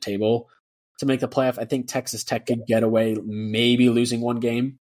run the table to make the playoff. I think Texas Tech could get away, maybe losing 1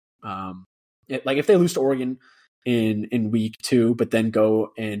 game. If they lose to Oregon in week 2, but then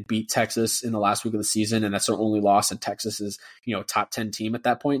go and beat Texas in the last week of the season, and that's their only loss, and Texas is top 10 team at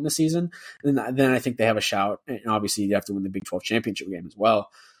that point in the season, then I think they have a shout. And obviously, you have to win the Big 12 championship game as well.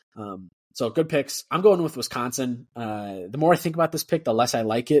 So good picks. I'm going with Wisconsin. The more I think about this pick, the less I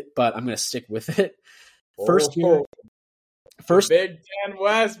like it, but I'm going to stick with it. First Big Ten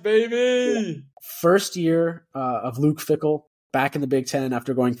West, baby. First year of Luke Fickell back in the Big Ten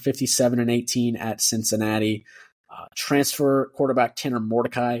after going 57-18 at Cincinnati. Transfer quarterback Tanner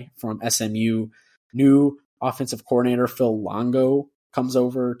Mordecai from SMU. New offensive coordinator Phil Longo comes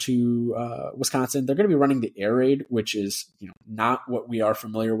over to Wisconsin. They're going to be running the air raid, which is not what we are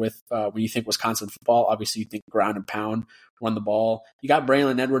familiar with when you think Wisconsin football. Obviously, you think ground and pound, run the ball. You got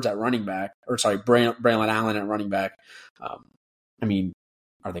Braylon Allen at running back. Are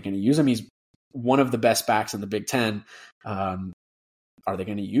they going to use him? He's one of the best backs in the Big Ten. Are they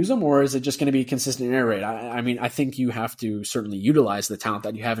going to use him, or is it just going to be consistent air raid? I think you have to certainly utilize the talent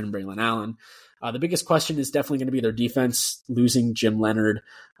that you have in Braylon Allen. The biggest question is definitely going to be their defense. Losing Jim Leonard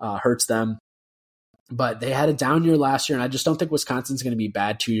hurts them. But they had a down year last year, and I just don't think Wisconsin's going to be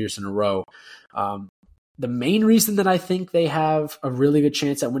bad 2 years in a row. The main reason that I think they have a really good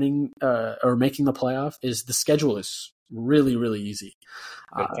chance at winning or making the playoff is the schedule is really, really easy.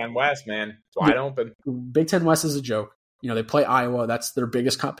 Big Ten West, man. It's wide open. Big Ten West is a joke. They play Iowa. That's their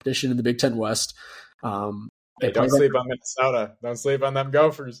biggest competition in the Big Ten West. Hey, don't sleep on Minnesota. Don't sleep on them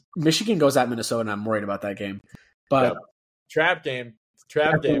Gophers. Michigan goes at Minnesota, and I'm worried about that game. But trap game.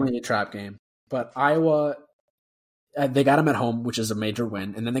 Definitely a trap game. But Iowa, they got them at home, which is a major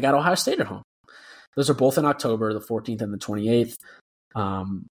win, and then they got Ohio State at home. Those are both in October, the 14th and the 28th.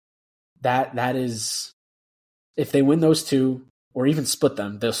 That is, if they win those 2 or even split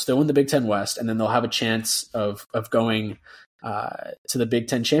them, they'll still win the Big Ten West, and then they'll have a chance of going to the Big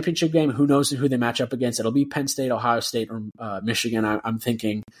Ten championship game. Who knows who they match up against? It'll be Penn State, Ohio State, or Michigan, I'm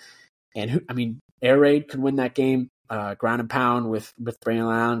thinking. And Air Raid could win that game. Ground and pound with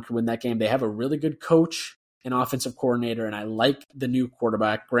Braylon Allen could win that game. They have a really good coach and offensive coordinator, and I like the new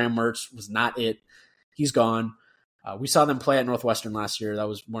quarterback. Graham Mertz was not it. He's gone. We saw them play at Northwestern last year. That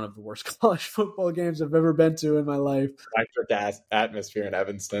was one of the worst college football games I've ever been to in my life. Electric atmosphere in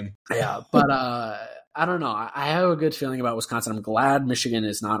Evanston. Yeah, but I don't know. I have a good feeling about Wisconsin. I'm glad Michigan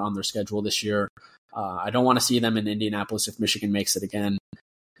is not on their schedule this year. I don't want to see them in Indianapolis if Michigan makes it again.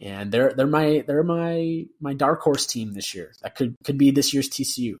 And they're my dark horse team this year. That could be this year's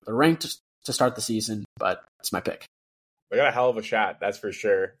TCU. They're ranked to start the season, but it's my pick. We got a hell of a shot, that's for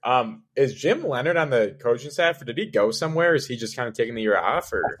sure. Is Jim Leonard on the coaching staff, or did he go somewhere? Or is he just kind of taking the year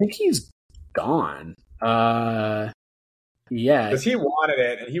off? Or I think he's gone. Yeah, because he wanted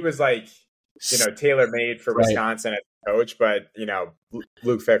it, and he was like, tailor made for Wisconsin as a coach. But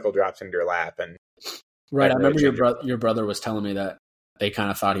Luke Fickell drops into your lap, and right. I remember your brother was telling me that they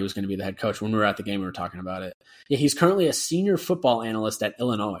kind of thought he was going to be the head coach when we were at the game. We were talking about it. Yeah, he's currently a senior football analyst at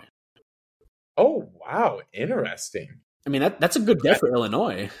Illinois. Oh wow, interesting. I mean, that's a good get for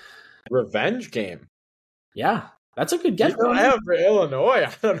Illinois. Revenge game. Yeah, that's a good get for Illinois.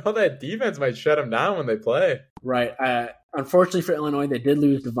 I don't know, that defense might shut them down when they play. Right. Unfortunately for Illinois, they did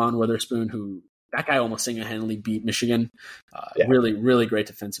lose Devon Witherspoon, who that guy almost single-handedly beat Michigan. Really, really great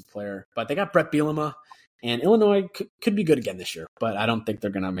defensive player. But they got Brett Bielema, and Illinois could be good again this year. But I don't think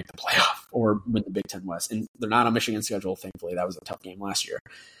they're going to make the playoff or win the Big Ten West. And they're not on Michigan's schedule, thankfully. That was a tough game last year.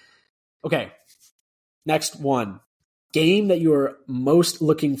 Okay, next one. Game that you are most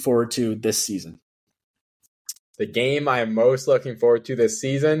looking forward to this season. The game I am most looking forward to this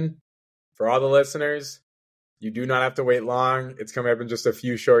season, for all the listeners, you do not have to wait long. It's coming up in just a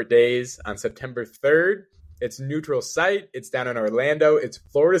few short days. On September 3rd, it's neutral site. It's down in Orlando. It's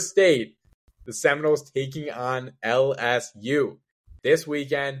Florida State. The Seminoles taking on LSU. This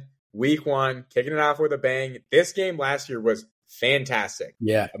weekend, week 1, kicking it off with a bang. This game last year was fantastic.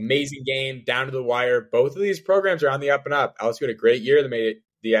 Yeah. Amazing game, down to the wire. Both of these programs are on the up and up. LSU had a great year. They made it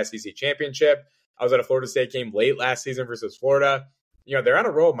the SEC championship. I was at a Florida State game late last season versus Florida. They're on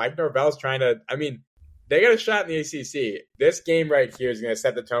a roll. Mike Norvell's trying to, they got a shot in the ACC. This game right here is going to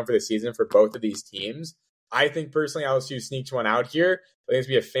set the tone for the season for both of these teams. I think personally LSU sneaks one out here. I think it's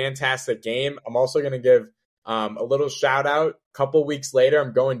going to be a fantastic game. I'm also going to give a little shout out. A couple weeks later,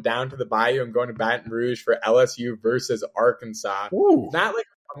 I'm going down to the Bayou. I'm going to Baton Rouge for LSU versus Arkansas. Ooh. Not like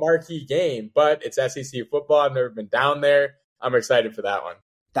a marquee game, but it's SEC football. I've never been down there. I'm excited for that one.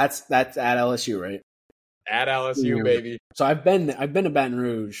 That's at LSU, right? At LSU, baby. So I've been to Baton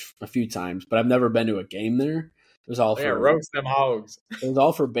Rouge a few times, but I've never been to a game there. It was all for roast them hogs. It was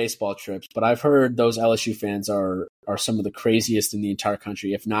all for baseball trips, but I've heard those LSU fans are some of the craziest in the entire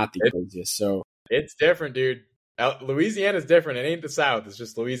country, if not the craziest. So it's different, dude. Louisiana's different. It ain't the South. It's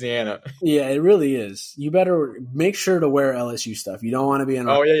just Louisiana. Yeah, it really is. You better make sure to wear LSU stuff. You don't want to be an.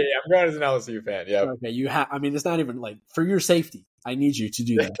 Oh yeah. I'm going as an LSU fan. Yeah. Okay, you have. It's not even like for your safety. I need you to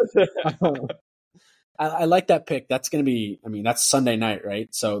do that. I like that pick. That's going to be. That's Sunday night,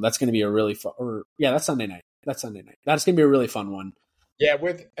 right? So that's going to be a really fun. That's Sunday night. That's going to be a really fun one. Yeah,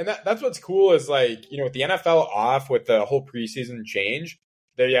 that's what's cool is with the NFL off with the whole preseason change.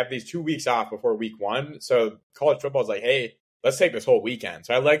 There you have these 2 weeks off before week 1. So college football is like, hey, let's take this whole weekend.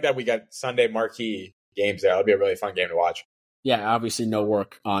 So I like that we got Sunday marquee games there. It'll be a really fun game to watch. Yeah, obviously no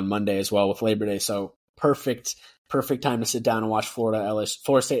work on Monday as well with Labor Day. So perfect time to sit down and watch Florida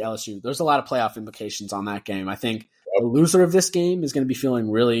State LSU. There's a lot of playoff implications on that game. I think the loser of this game is going to be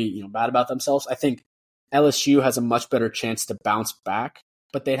feeling really bad about themselves. I think LSU has a much better chance to bounce back,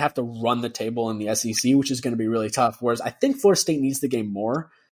 but they'd have to run the table in the SEC, which is going to be really tough. Whereas I think Florida State needs the game more.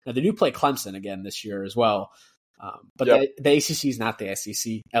 Now, they do play Clemson again this year as well. But the ACC is not the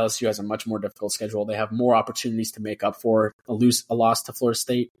SEC. LSU has a much more difficult schedule. They have more opportunities to make up for a loss to Florida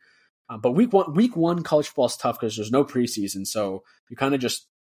State. But week one college football is tough because there's no preseason. So you kind of just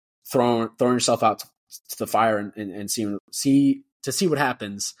throwing yourself out to the fire and see what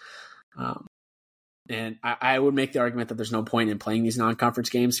happens. And I would make the argument that there's no point in playing these non-conference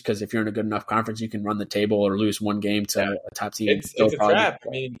games because if you're in a good enough conference, you can run the table or lose one game to a top team. It's a trap.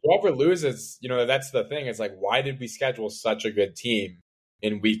 Whoever loses, that's the thing. It's like, why did we schedule such a good team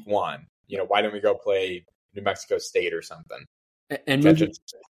in week 1? Why didn't we go play New Mexico State or something? And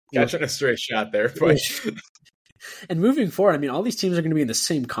catching a straight shot there. But and moving forward, all these teams are going to be in the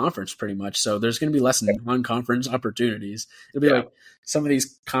same conference pretty much. So there's going to be less non-conference opportunities. It'll be like some of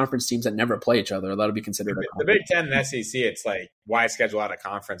these conference teams that never play each other. That'll be considered the Big Ten and SEC. It's like, why schedule out a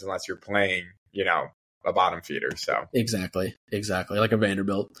conference unless you're playing, a bottom feeder? So exactly, like a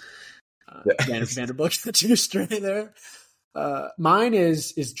Vanderbilt. Vanderbilt, the 2 straight there. Mine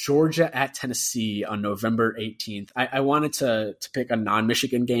is Georgia at Tennessee on November 18th. I wanted to pick a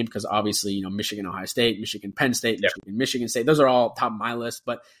non-Michigan game because obviously, Michigan, Ohio State, Michigan, Penn State, Michigan State. Those are all top of my list.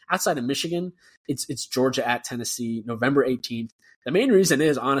 But outside of Michigan, it's Georgia at Tennessee, November 18th. The main reason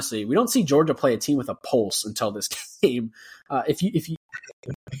is, honestly, we don't see Georgia play a team with a pulse until this game. If you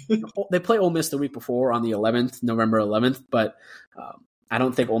they play Ole Miss the week before on the 11th, November 11th, but I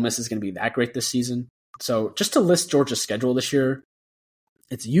don't think Ole Miss is going to be that great this season. So just to list Georgia's schedule this year,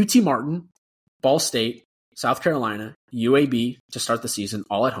 it's UT Martin, Ball State, South Carolina, UAB to start the season,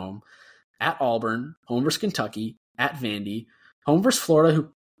 all at home, at Auburn, home versus Kentucky, at Vandy, home versus Florida, who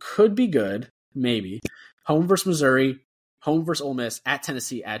could be good, maybe, home versus Missouri, home versus Ole Miss, at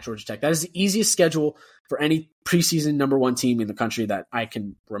Tennessee, at Georgia Tech. That is the easiest schedule for any preseason number one team in the country that I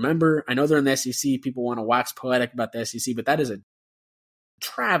can remember. I know they're in the SEC. People want to wax poetic about the SEC, but that is a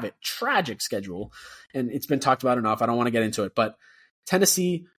tragic schedule, and it's been talked about enough. I don't want to get into it, but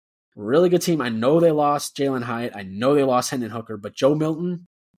Tennessee, really good team. I know they lost Jalen Hyatt. I know they lost Hendon Hooker, but Joe Milton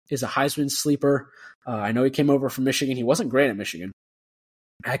is a Heisman sleeper. I know he came over from Michigan. He wasn't great at Michigan.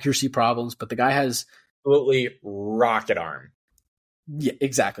 Accuracy problems, but the guy has absolutely rocket arm. Yeah,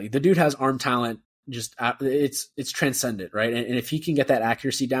 exactly. The dude has arm talent. Just it's transcendent, right? And if he can get that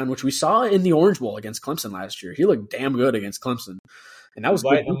accuracy down, which we saw in the Orange Bowl against Clemson last year, he looked damn good against Clemson, and that was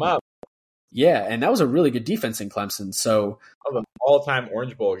lighting him up. Yeah, and that was a really good defense in Clemson. So that was an all-time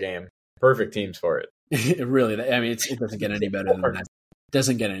Orange Bowl game. Perfect teams for it. It really, I mean, it doesn't get any better than that. It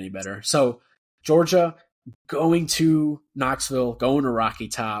doesn't get any better. So Georgia going to Knoxville, going to Rocky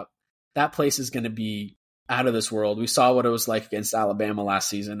Top, that place is going to be out of this world. We saw what it was like against Alabama last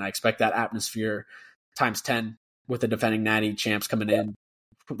season. I expect that atmosphere times 10 with the defending Natty champs coming in.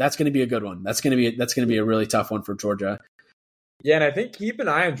 That's going to be a good one. That's going to be a really tough one for Georgia. Yeah, and I think keep an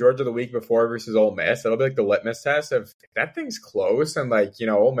eye on Georgia the week before versus Ole Miss. It'll be like the litmus test of if that thing's close and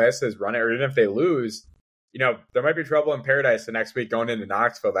Ole Miss is running, or even if they lose, there might be trouble in paradise the next week going into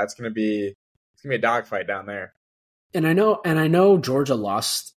Knoxville. It's gonna be a dogfight down there. And I know Georgia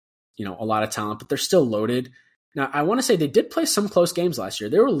lost, a lot of talent, but they're still loaded. Now, I want to say they did play some close games last year.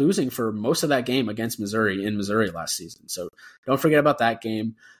 They were losing for most of that game against Missouri in Missouri last season. So don't forget about that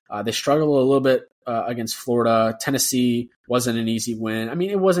game. They struggled a little bit against Florida. Tennessee wasn't an easy win. I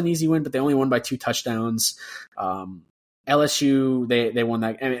mean, it was an easy win, but they only won by 2 touchdowns. LSU, they won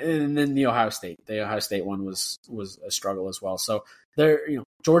that. And then the Ohio State one was a struggle as well. So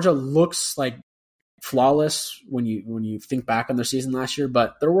Georgia looks like flawless when you think back on their season last year,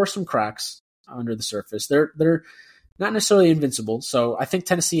 but there were some cracks under the surface. They're not necessarily invincible. So I think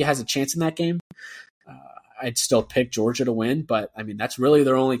Tennessee has a chance in that game. I'd still pick Georgia to win, but I mean, that's really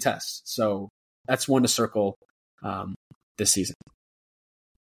their only test. So that's one to circle this season.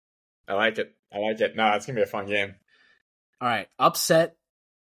 I like it. No, it's going to be a fun game. All right. Upset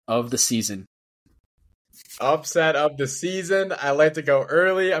of the season. Upset of the season. I like to go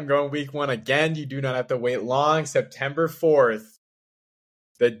early. I'm going week 1 again. You do not have to wait long. September 4th.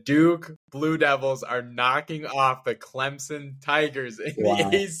 The Duke Blue Devils are knocking off the Clemson Tigers in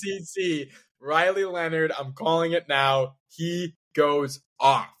the ACC. Riley Leonard, I'm calling it now. He goes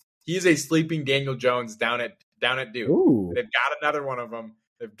off. He's a sleeping Daniel Jones down at Duke. Ooh. They've got another one of them.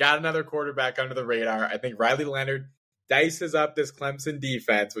 They've got another quarterback under the radar. I think Riley Leonard dices up this Clemson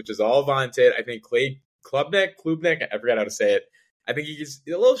defense, which is all vaunted. I think Klubnik, I forgot how to say it. I think he's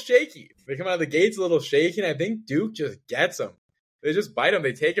a little shaky. They come out of the gates a little shaky, and I think Duke just gets him. They just bite him.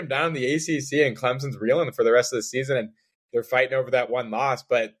 They take him down in the ACC, and Clemson's reeling for the rest of the season, and they're fighting over that one loss.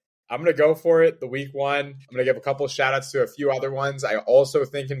 But I'm going to go for it, the week 1. I'm going to give a couple shout-outs to a few other ones. I also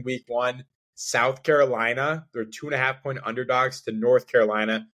think in week 1, South Carolina, they're 2.5-point underdogs to North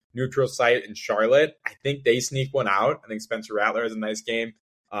Carolina, neutral site in Charlotte. I think they sneak one out. I think Spencer Rattler has a nice game.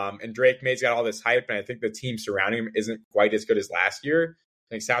 And Drake May's got all this hype, and I think the team surrounding him isn't quite as good as last year.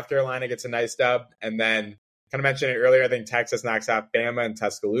 I think South Carolina gets a nice dub. And then, kind of mentioned it earlier, I think Texas knocks out Bama and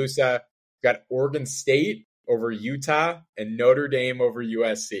Tuscaloosa. We've got Oregon State over Utah and Notre Dame over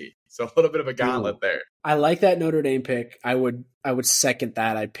USC. So a little bit of a gauntlet there. I like that Notre Dame pick. I would second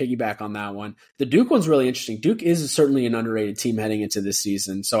that. I'd piggyback on that one. The Duke one's really interesting. Duke is certainly an underrated team heading into this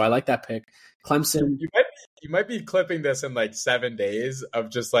season. So I like that pick. Clemson. You might be clipping this in 7 days of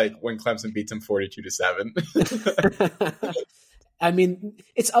just when Clemson beats them 42-7. I mean,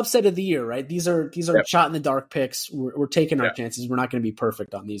 it's upset of the year, right? These are shot in the dark picks. We're taking our chances. We're not going to be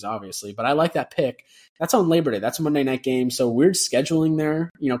perfect on these, obviously, but I like that pick. That's on Labor Day. That's a Monday night game. So weird scheduling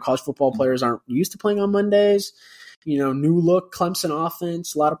there. College football players aren't used to playing on Mondays. New look Clemson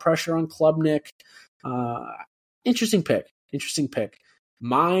offense, a lot of pressure on Klubnik. Interesting pick.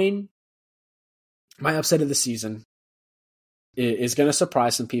 My upset of the season is going to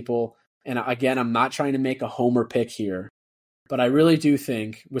surprise some people. And again, I'm not trying to make a homer pick here, but I really do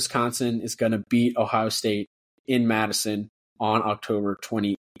think Wisconsin is going to beat Ohio State in Madison on October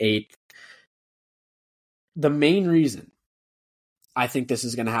 28th. The main reason I think this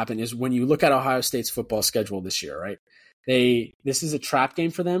is going to happen is when you look at Ohio State's football schedule this year, right? This is a trap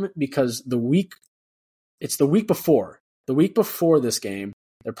game for them because it's the week before The week before this game,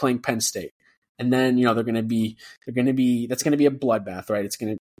 they're playing Penn State. And then, that's going to be a bloodbath, right? It's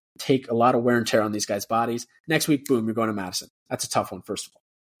going to take a lot of wear and tear on these guys' bodies. Next week, boom, you're going to Madison. That's a tough one, first of all,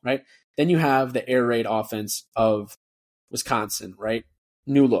 right? Then you have the air raid offense of Wisconsin, right?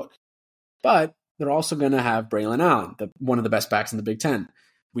 New look. But they're also going to have Braylon Allen, one of the best backs in the Big Ten.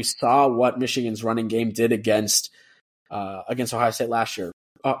 We saw what Michigan's running game did against Ohio State last year.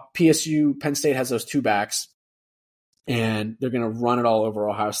 Penn State has those two backs, and they're going to run it all over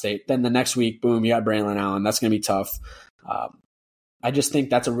Ohio State. Then the next week, boom, you got Braylon Allen. That's going to be tough. I just think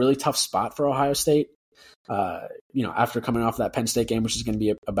that's a really tough spot for Ohio State, after coming off that Penn State game, which is going to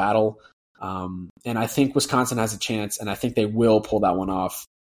be a battle. And I think Wisconsin has a chance, and I think they will pull that one off.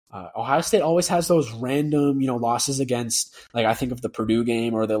 Ohio State always has those random, losses against, like I think of the Purdue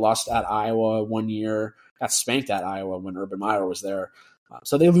game, or they lost at Iowa one year, got spanked at Iowa when Urban Meyer was there.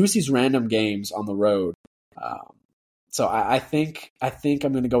 So they lose these random games on the road. So I think I'm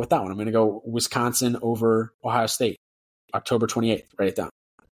going to go with that one. I'm going to go Wisconsin over Ohio State, October 28th. Write it down.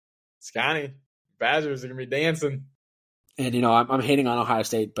 Scotty, Badgers are going to be dancing. And I'm hating on Ohio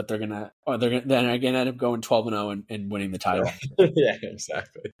State, but they're gonna end up going 12-0 and winning the title. Yeah,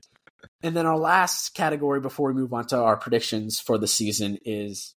 exactly. And then our last category before we move on to our predictions for the season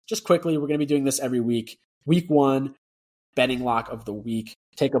is just quickly. We're going to be doing this every week. Week 1, betting lock of the week.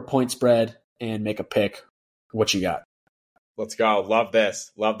 Take a point spread and make a pick. What you got? Let's go. Love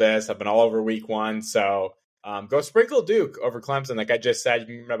this. I've been all over week 1, so. Go sprinkle Duke over Clemson. Like I just said, you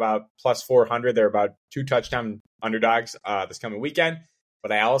can get about plus 400. They're about 2 touchdown underdogs this coming weekend.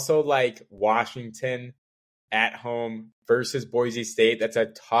 But I also like Washington at home versus Boise State. That's a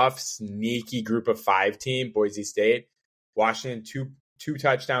tough, sneaky group of 5 team, Boise State. Washington, two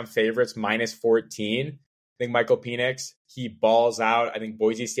touchdown favorites, minus 14. I think Michael Penix, he balls out. I think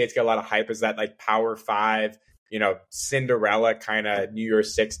Boise State's got a lot of hype as that like Power 5, Cinderella kind of New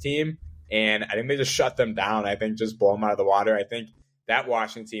Year's 6 team. And I think they just shut them down. I think just blow them out of the water. I think that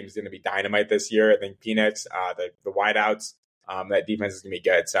Washington team is going to be dynamite this year. I think Penix, the wideouts, that defense is going to be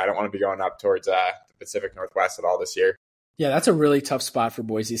good. So I don't want to be going up towards the Pacific Northwest at all this year. Yeah, that's a really tough spot for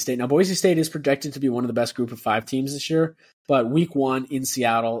Boise State. Now, Boise State is projected to be one of the best group of 5 teams this year. But week 1 in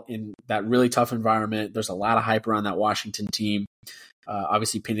Seattle, in that really tough environment, there's a lot of hype around that Washington team.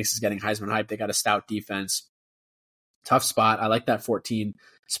 Obviously, Penix is getting Heisman hype. They got a stout defense. Tough spot. I like that 14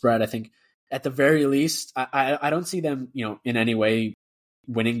 spread. I think at the very least, I don't see them, in any way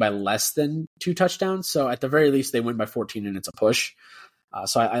winning by less than 2 touchdowns. So at the very least, they win by 14 and it's a push.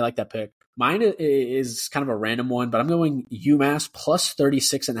 So I like that pick. Mine is kind of a random one, but I'm going UMass plus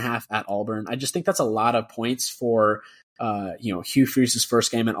 36.5 at Auburn. I just think that's a lot of points for, Hugh Freeze's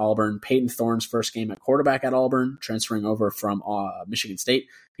first game at Auburn, Peyton Thorne's first game at quarterback at Auburn, transferring over from Michigan State.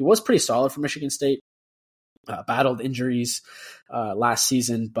 He was pretty solid for Michigan State, battled injuries last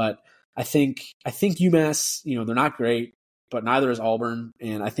season, but I think UMass, they're not great, but neither is Auburn,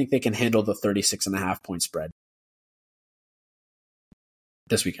 and I think they can handle the 36.5 point spread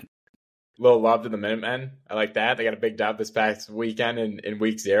this weekend. Little love to the Minutemen. I like that. They got a big dub this past weekend in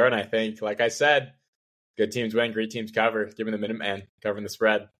week 0, and I think, like I said, good teams win, great teams cover. Give me the Minutemen covering the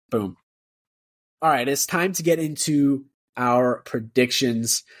spread. Boom. All right, it's time to get into our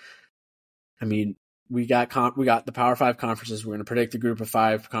predictions. I mean, we got the Power 5 conferences. We're going to predict the group of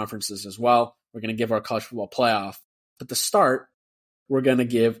 5 conferences as well. We're going to give our college football playoff. But to start, we're going to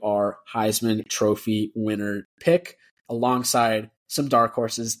give our Heisman Trophy winner pick alongside some dark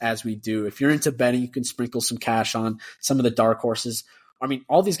horses as we do. If you're into betting, you can sprinkle some cash on some of the dark horses. I mean,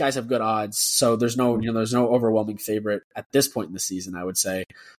 all these guys have good odds, so there's no overwhelming favorite at this point in the season, I would say.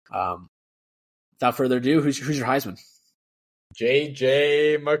 Without further ado, who's your Heisman?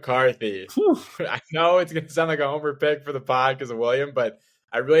 J.J. McCarthy. Whew. I know it's going to sound like a homer pick for the pod because of William, but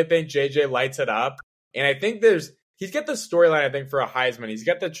I really think J.J. lights it up. And I think he's got the storyline, I think, for a Heisman. He's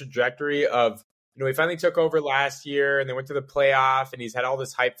got the trajectory of, he finally took over last year and they went to the playoff and he's had all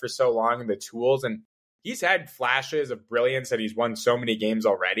this hype for so long and the tools. And he's had flashes of brilliance and he's won so many games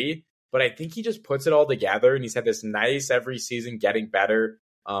already. But I think he just puts it all together and he's had this nice every season getting better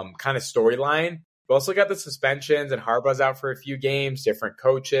kind of storyline. We also got the suspensions and Harbaugh's out for a few games, different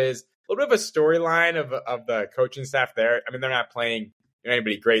coaches, a little bit of a storyline of the coaching staff there. I mean, they're not playing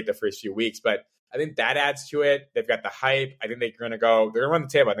anybody great the first few weeks, but I think that adds to it. They've got the hype. I think they're going to run the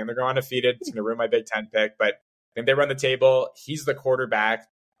table. I think they're going undefeated. It's going to ruin my Big Ten pick, but I think they run the table. He's the quarterback.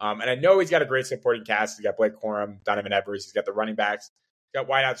 And I know he's got a great supporting cast. He's got Blake Corum, Donovan Edwards. He's got the running backs. He's got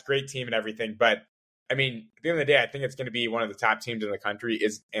wideouts, great team and everything. But I mean, at the end of the day, I think it's going to be one of the top teams in the country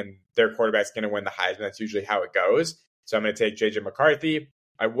and their quarterback's going to win the Heisman. That's usually how it goes. So I'm going to take J.J. McCarthy.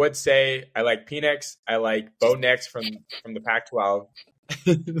 I would say I like Penix. I like Bo Nix from the Pac-12.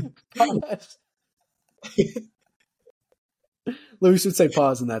 Luis would say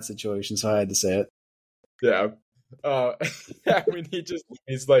pause in that situation, so I had to say it. Yeah. I mean,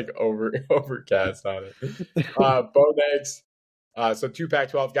 he's like overcast on it. Bo Nix. So 2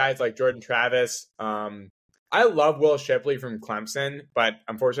 Pac-12 guys like Jordan Travis. I love Will Shipley from Clemson, but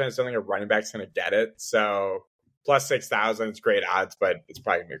unfortunately, I still think a running back's going to get it. So plus 6,000, it's great odds, but it's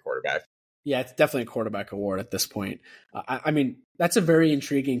probably going to be a quarterback. Yeah, it's definitely a quarterback award at this point. I mean, that's a very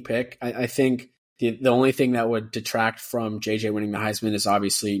intriguing pick. I think the only thing that would detract from JJ winning the Heisman is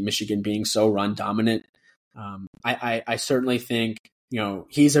obviously Michigan being so run dominant. I certainly think,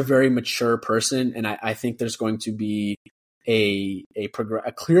 he's a very mature person, and I think there's going to be a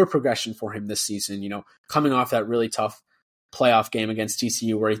clear progression for him this season, coming off that really tough playoff game against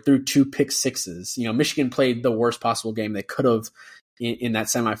TCU where he threw 2 pick sixes. Michigan played the worst possible game they could have in that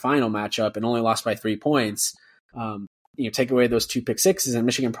semifinal matchup and only lost by 3 points. Take away those 2 pick sixes and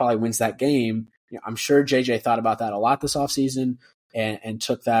Michigan probably wins that game. I'm sure JJ thought about that a lot this offseason and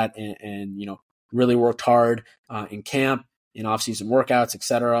took that and really worked hard in camp, in offseason workouts,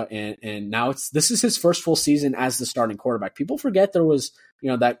 etc. And now this is his first full season as the starting quarterback. People forget there was,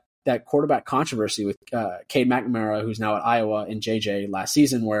 that quarterback controversy with Cade McNamara, who's now at Iowa, and JJ last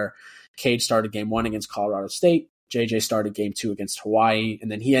season, where Cade started game 1 against Colorado State, JJ started game 2 against Hawaii,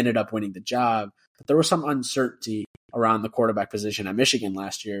 and then he ended up winning the job. But there was some uncertainty around the quarterback position at Michigan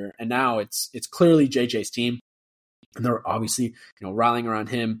last year, and now it's clearly JJ's team, and they're obviously rallying around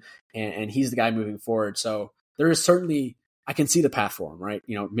him, and he's the guy moving forward. So there is certainly, I can see the path for him, right?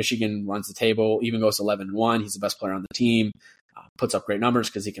 Michigan runs the table, even goes 11-1. He's the best player on the team, puts up great numbers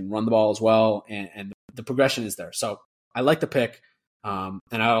because he can run the ball as well, and the progression is there. So I like the pick, and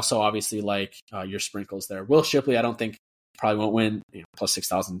I also obviously like your sprinkles there. Will Shipley, I don't think probably won't win. Plus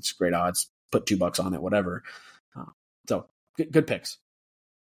 6,000, it's great odds. Put $2 on it, whatever. So good picks.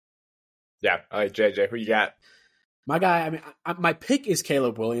 Yeah, I like JJ. Who you got? My guy, I mean, my pick is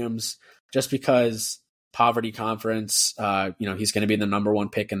Caleb Williams, just because Poverty Conference. He's going to be the number 1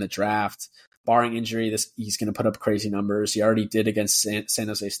 pick in the draft. Barring injury, he's going to put up crazy numbers. He already did against San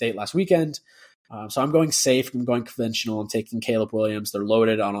Jose State last weekend. So I'm going safe. I'm going conventional. I'm taking Caleb Williams. They're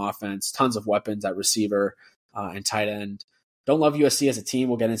loaded on offense. Tons of weapons at receiver and tight end. Don't love USC as a team.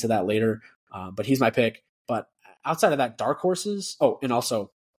 We'll get into that later. But he's my pick. But outside of that, dark horses. Oh, and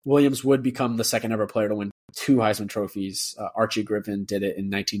also Williams would become the second ever player to win 2 Heisman trophies. Archie Griffin did it in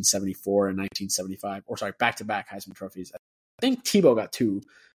 1974 and 1975. Or sorry, back-to-back Heisman trophies. I think Tebow got 2.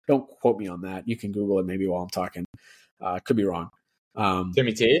 Don't quote me on that. You can Google it maybe while I'm talking. Could be wrong.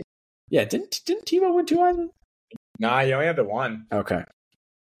 Timmy T? Yeah, didn't Tebow win 2 Heisman? Nah, he only had the 1. Okay.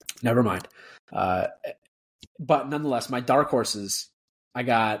 Never mind. But nonetheless, my dark horses, I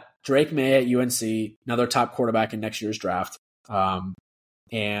got Drake May at UNC, another top quarterback in next year's draft,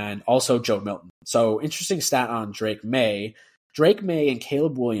 and also Joe Milton. So interesting stat on Drake May. Drake May and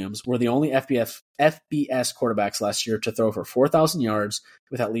Caleb Williams were the only FBS quarterbacks last year to throw for 4,000 yards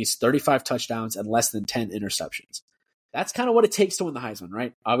with at least 35 touchdowns and less than 10 interceptions. That's kind of what it takes to win the Heisman,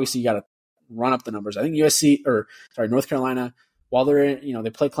 right? Obviously, you got to run up the numbers. I think North Carolina, while they're they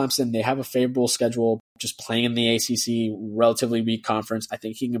play Clemson, they have a favorable schedule. Just playing in the ACC, relatively weak conference, I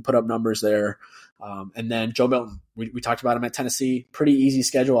think he can put up numbers there. And then Joe Milton, we talked about him at Tennessee. Pretty easy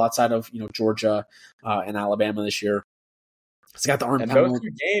schedule outside of Georgia and Alabama this year. He's got the arm talent. Those 2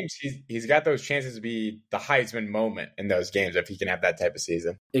 games, he's got those chances to be the Heisman moment in those games if he can have that type of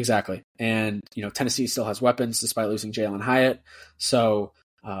season. Exactly. And, Tennessee still has weapons despite losing Jalen Hyatt. So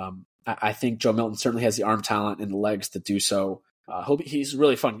I think Joe Milton certainly has the arm talent and the legs to do so. He's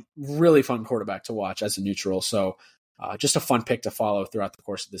really fun quarterback to watch as a neutral. So just a fun pick to follow throughout the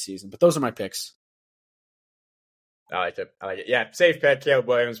course of the season. But those are my picks. I like it. Yeah, safe pick. Caleb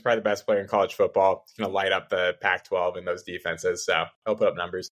Williams, probably the best player in college football. He's going to light up the Pac-12 in those defenses, so he'll put up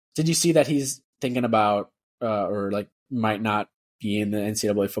numbers. Did you see that he's thinking about might not be in the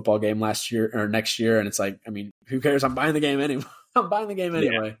NCAA football game last year or next year? And it's like, I mean, who cares? I'm buying the game anyway.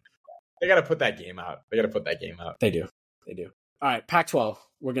 Yeah. They got to put that game out. They do. All right, Pac-12.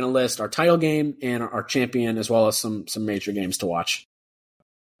 We're going to list our title game and our champion, as well as some major games to watch.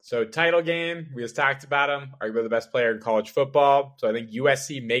 So title game, we just talked about him, arguably the best player in college football. So I think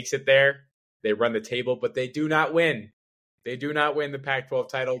USC makes it there. They run the table, but they do not win. They do not win the Pac-12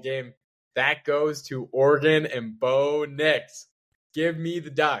 title game. That goes to Oregon and Bo Nix. Give me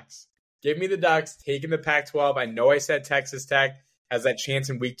the Ducks. Taking the Pac-12. I know I said Texas Tech has that chance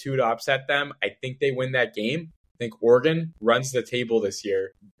in week 2 to upset them. I think they win that game. I think Oregon runs the table this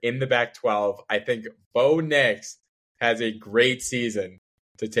year in the Pac-12. I think Bo Nix has a great season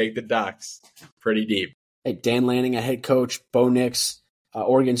to take the Ducks pretty deep. Hey, Dan Lanning, a head coach, Bo Nix.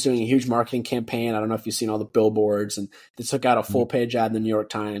 Oregon's doing a huge marketing campaign. I don't know if you've seen all the billboards, and they took out a full-page ad in the New York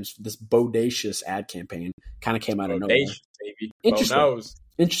Times. This bodacious ad campaign kind of came out of nowhere. Baby.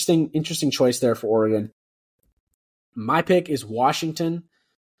 Interesting choice there for Oregon. My pick is Washington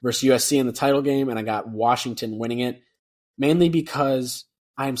versus USC in the title game, and I got Washington winning it, mainly because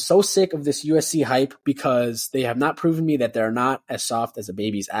I'm so sick of this USC hype because they have not proven me that they're not as soft as a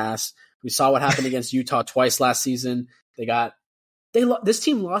baby's ass. We saw what happened against Utah twice last season. This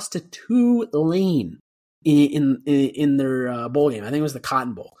team lost to Tulane in their bowl game. I think it was the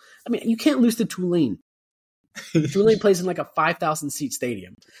Cotton Bowl. I mean, you can't lose to Tulane. Tulane plays in like a 5,000 seat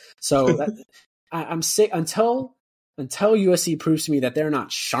stadium. So I'm sick until USC proves to me that they're not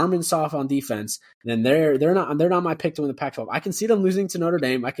Charmin soft on defense. Then they're not my pick to win the Pac-12. I can see them losing to Notre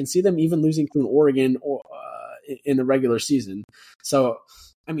Dame. I can see them even losing to an Oregon in the regular season. So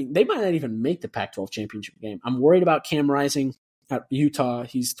I mean, they might not even make the Pac-12 championship game. I'm worried about Cam Rising at Utah.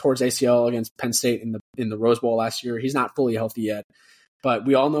 He's towards ACL against Penn State in the Rose Bowl last year. He's not fully healthy yet, but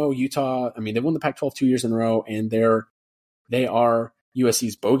we all know Utah. I mean, they won the Pac-12 2 years in a row, and they are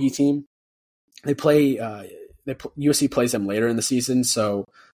USC's bogey team. USC plays them later in the season, so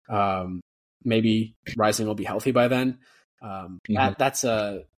maybe Rising will be healthy by then. I'm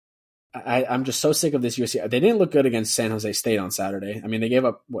just so sick of this USC. They didn't look good against San Jose State on Saturday. I mean, they gave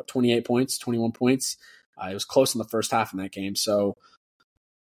up 28 points, 21 points. It was close in the first half in that game. So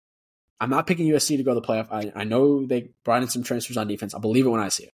I'm not picking USC to go to the playoff. I know they brought in some transfers on defense. I'll believe it when I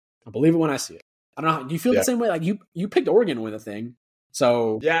see it. I don't know. Do you feel the same way? Like you picked Oregon to win the thing.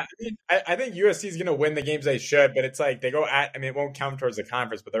 So yeah, I think USC is going to win the games they should, but it's like they go at. I mean, it won't count towards the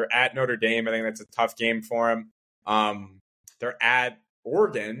conference, but they're at Notre Dame. I think that's a tough game for them. They're at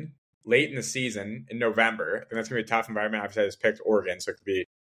Oregon late in the season in November. I think that's going to be a tough environment. Obviously, I just picked Oregon, so it could be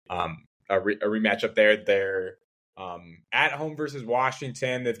a rematch up there. They're at home versus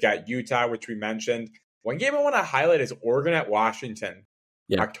Washington. They've got Utah, which we mentioned. One game I want to highlight is Oregon at Washington,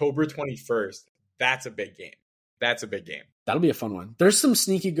 October 21st. That's a big game. That'll be a fun one. There's some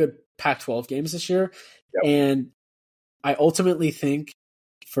sneaky good Pac-12 games this year, and I ultimately think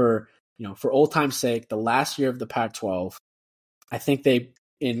for old time's sake, the last year of the Pac-12, I think they,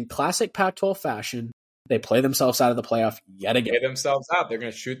 in classic Pac-12 fashion, they play themselves out of the playoff yet again. Play themselves out. They're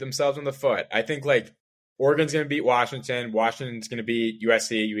going to shoot themselves in the foot. I think like Oregon's going to beat Washington. Washington's going to beat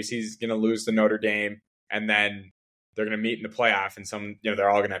USC. USC's going to lose to Notre Dame, and then they're going to meet in the playoff, and they're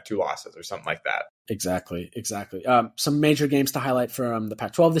all going to have 2 losses or something like that. Exactly. Some major games to highlight from the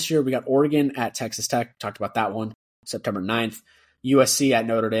Pac-12 this year. We got Oregon at Texas Tech. Talked about that one, September 9th. USC at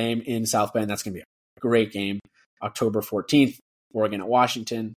Notre Dame in South Bend. That's going to be a great game. October 14th, Oregon at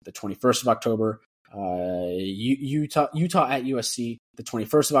Washington, the 21st of October. Utah at USC, the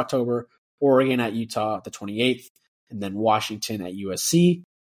 21st of October. Oregon at Utah, the 28th. And then Washington at USC,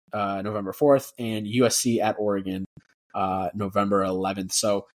 November 4th. And USC at Oregon, November 11th.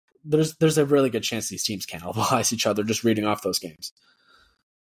 So there's a really good chance these teams cannibalize each other just reading off those games.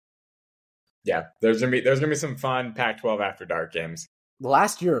 Yeah, there's gonna be some fun Pac-12 after dark games. The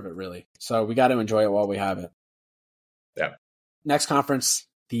last year of it, really. So we got to enjoy it while we have it. Yeah. Next conference,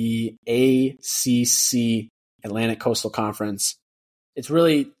 the ACC, Atlantic Coastal Conference. It's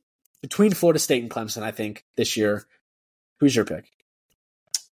really between Florida State and Clemson, I think, this year. Who's your pick?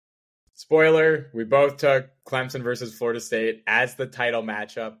 Spoiler, we both took Clemson versus Florida State as the title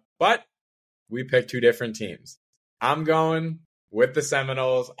matchup, but we picked 2 different teams. I'm going with the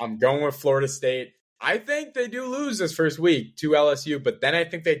Seminoles. I'm going with Florida State. I think they do lose this first week to LSU, but then I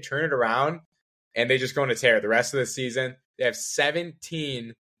think they turn it around and they just go on a tear. The rest of the season, they have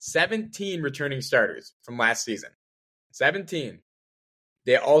 17 returning starters from last season. 17.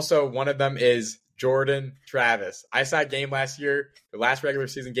 They also, one of them is Jordan Travis. I saw a game last year, the last regular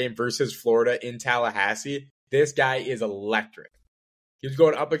season game versus Florida in Tallahassee. This guy is electric. He was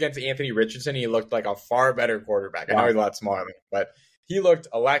going up against Anthony Richardson. He looked like a far better quarterback. Wow. I know he's a lot smaller than him, but he looked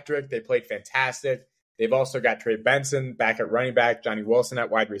electric. They played fantastic. They've also got Trey Benson back at running back, Johnny Wilson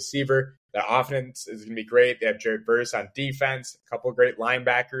at wide receiver. The offense is going to be great. They have Jared Verse on defense, a couple of great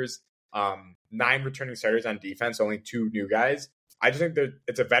linebackers, 9 returning starters on defense, only 2 new guys. I just think that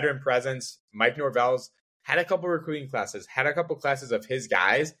it's a veteran presence. Mike Norvell's had a couple recruiting classes, had a couple classes of his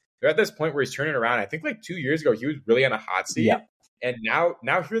guys. They're at this point where he's turning around. I think like 2 years ago, he was really on a hot seat. Yeah. And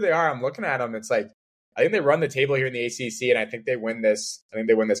now here they are. I'm looking at them. It's like, I think they run the table here in the ACC, and I think they win this. I think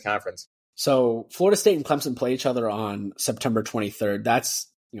they win this conference. So Florida State and Clemson play each other on September 23rd. That's,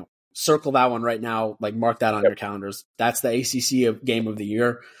 circle that one right now. Like mark that on your calendars. That's the ACC game of the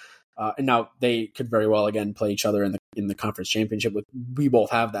year. And now they could very well again play each other in the in the conference championship. We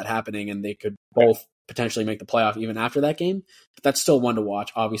both have that happening, and they could both potentially make the playoff even after that game. But that's still one to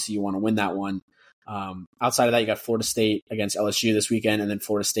watch. Obviously, you want to win that one. Outside of that, you got Florida State against LSU this weekend, and then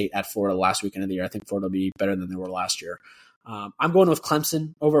Florida State at Florida last weekend of the year. I think Florida will be better than they were last year. I'm going with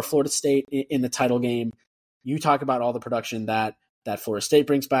Clemson over Florida State in the title game. You talk about all the production that Florida State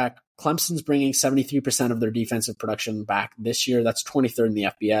brings back. Clemson's bringing 73% of their defensive production back this year. That's 23rd in the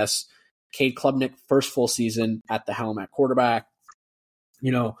FBS. Cade Klubnik, first full season at the helm at quarterback.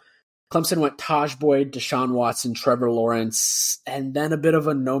 Clemson went Taj Boyd, Deshaun Watson, Trevor Lawrence, and then a bit of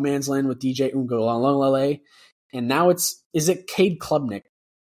a no man's land with DJ Uiagalelei. And now is it Cade Klubnik?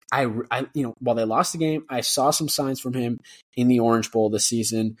 While they lost the game, I saw some signs from him in the Orange Bowl this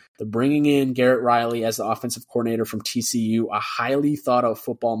season. They're bringing in Garrett Riley as the offensive coordinator from TCU, a highly thought of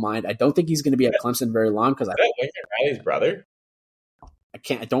football mind. I don't think he's going to be at Clemson very long because Lincoln Riley's brother.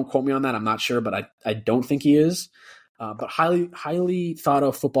 Don't quote me on that. I'm not sure, but I don't think he is. But highly thought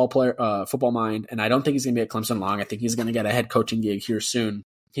of football mind, and I don't think he's going to be at Clemson long. I think he's going to get a head coaching gig here soon.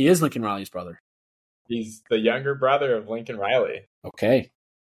 He is Lincoln Riley's brother. He's the younger brother of Lincoln Riley. Okay.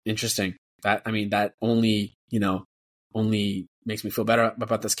 Interesting. That only makes me feel better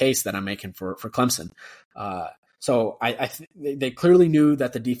about this case that I'm making for Clemson. So they clearly knew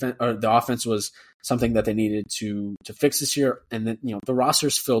that the defense or the offense was something that they needed to fix this year, and then the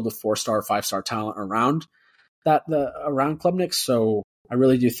roster's filled with 4-star, 5-star talent around Klubnik. So I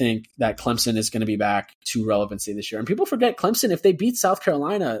really do think that Clemson is going to be back to relevancy this year. And people forget Clemson, if they beat South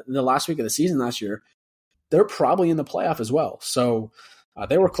Carolina the last week of the season last year, they're probably in the playoff as well. So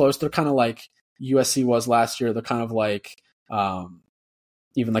they were close. They're kind of like USC was last year. They're kind of like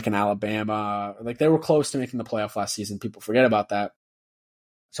even like an Alabama. Like they were close to making the playoff last season. People forget about that.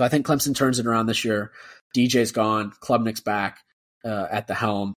 So I think Clemson turns it around this year. DJ's gone. Klubnik's back at the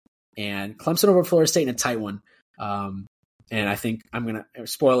helm. And Clemson over Florida State in a tight one. And I think I'm going to –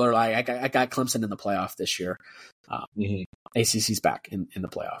 spoiler, I got Clemson in the playoff this year. ACC's back in the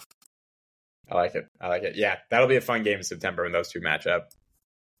playoff. I like it. Yeah, that'll be a fun game in September when those two match up.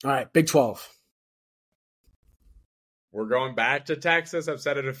 All right, Big 12. We're going back to Texas. I've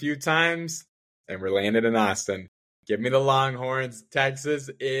said it a few times, and we're landing in Austin. Give me the Longhorns. Texas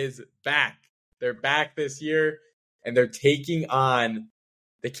is back. They're back this year, and they're taking on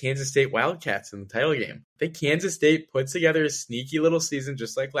the Kansas State Wildcats in the title game. I think Kansas State puts together a sneaky little season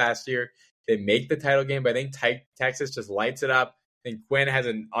just like last year. They make the title game, but I think Texas just lights it up. I think Quinn has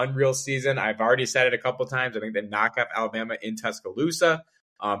an unreal season. I've already said it a couple times. I think they knock off Alabama in Tuscaloosa.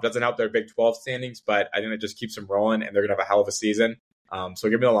 Doesn't help their Big 12 standings, but I think it just keeps them rolling, and they're going to have a hell of a season. So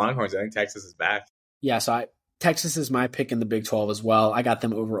give me the Longhorns. I think Texas is back. Yeah, so Texas is my pick in the Big 12 as well. I got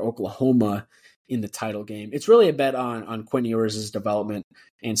them over Oklahoma in the title game. It's really a bet on Quinn Ewers' development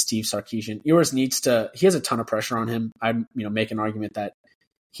and Steve Sarkisian. Ewers he has a ton of pressure on him. I make an argument that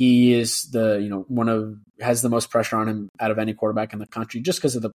he is has the most pressure on him out of any quarterback in the country just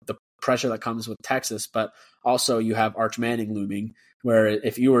because of the pressure that comes with Texas. But also you have Arch Manning looming, where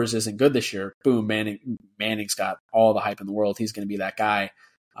if Ewers isn't good this year, boom, Manning's got all the hype in the world. He's going to be that guy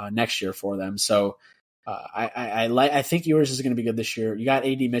next year for them. So I think Ewers is going to be good this year. You got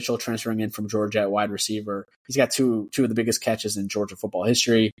A.D. Mitchell transferring in from Georgia at wide receiver. He's got two of the biggest catches in Georgia football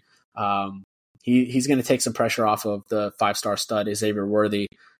history. He's going to take some pressure off of the 5-star stud Xavier Worthy,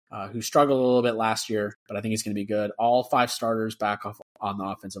 who struggled a little bit last year, but I think he's going to be good. All 5 starters back off on the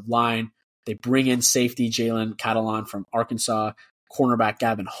offensive line. They bring in safety Jalen Catalon from Arkansas, cornerback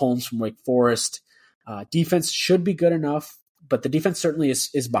Gavin Holmes from Wake Forest. Defense should be good enough, but the defense certainly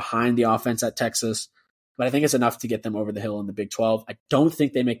is behind the offense at Texas. But I think it's enough to get them over the hill in the Big 12. I don't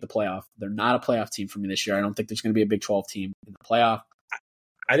think they make the playoff. They're not a playoff team for me this year. I don't think there's going to be a Big 12 team in the playoff.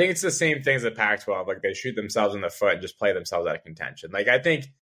 I think it's the same thing as the Pac-12. Like they shoot themselves in the foot and just play themselves out of contention. Like I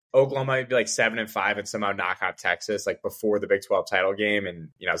think Oklahoma might be like 7-5 and somehow knock out Texas like before the Big 12 title game and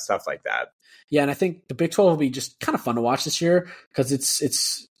stuff like that. Yeah, and I think the Big 12 will be just kind of fun to watch this year because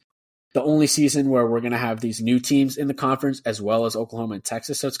it's the only season where we're going to have these new teams in the conference as well as Oklahoma and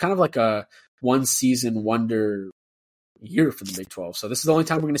Texas. So it's kind of like a one-season wonder year for the Big 12. So this is the only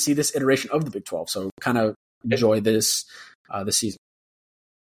time we're going to see this iteration of the Big 12. So kind of enjoy this season.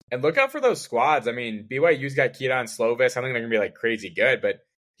 And look out for those squads. I mean, BYU's got Keaton Slovis. I don't think they're going to be like crazy good, but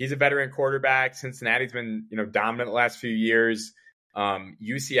he's a veteran quarterback. Cincinnati's been dominant the last few years.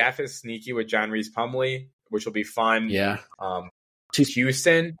 UCF is sneaky with John Reese Plumlee, which will be fun. Yeah.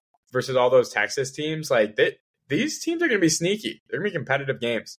 Houston versus all those Texas teams. Like these teams are going to be sneaky. They're going to be competitive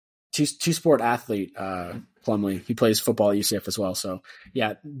games. Two-sport athlete, Plumlee. He plays football at UCF as well. So,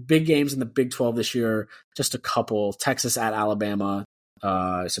 yeah, big games in the Big 12 this year. Just a couple. Texas at Alabama.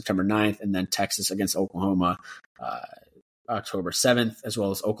 September 9th, and then Texas against Oklahoma October 7th, as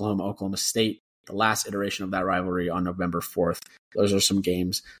well as Oklahoma State, the last iteration of that rivalry on November 4th. Those are some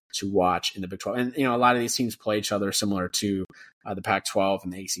games to watch in the Big 12. And, a lot of these teams play each other similar to the Pac-12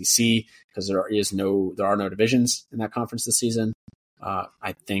 and the ACC because there are no divisions in that conference this season.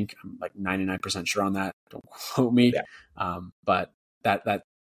 I think I'm like 99% sure on that. Don't quote me. Yeah. But that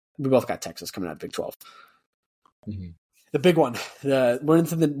we both got Texas coming out of Big 12. Mm-hmm. The big one, we're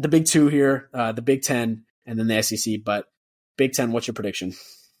into the Big Two here, the Big 10 and then the SEC, but Big 10, what's your prediction?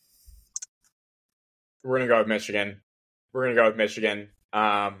 We're going to go with Michigan.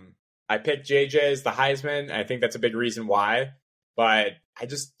 I picked JJ as the Heisman. I think that's a big reason why. But I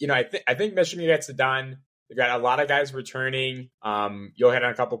just, I think Michigan gets it done. They've got a lot of guys returning. You'll hit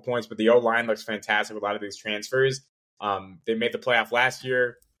on a couple points, but the O-line looks fantastic with a lot of these transfers. They made the playoff last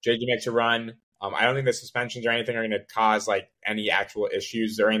year. JJ makes a run. I don't think the suspensions or anything are going to cause like any actual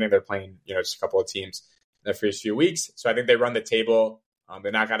issues or anything. They're playing, just a couple of teams in the first few weeks. So I think they run the table.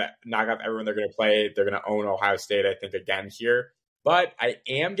 They're not going to knock off everyone they're going to play. They're going to own Ohio State, I think, again here. But I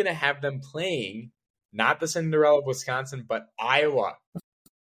am going to have them playing not the Cinderella of Wisconsin, but Iowa,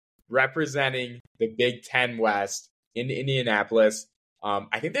 representing the Big Ten West in Indianapolis.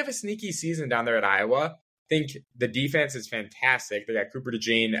 I think they have a sneaky season down there at Iowa. I think the defense is fantastic. They got Cooper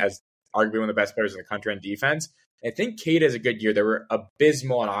DeJean as arguably one of the best players in the country on defense. I think Cade has a good year. They were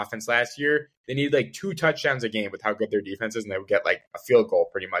abysmal on offense last year. They needed like 2 touchdowns a game with how good their defense is, and they would get like a field goal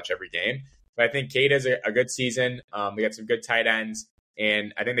pretty much every game. But I think Cade has a good season. They got some good tight ends,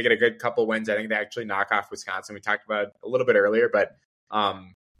 and I think they get a good couple wins. I think they actually knock off Wisconsin. We talked about it a little bit earlier, but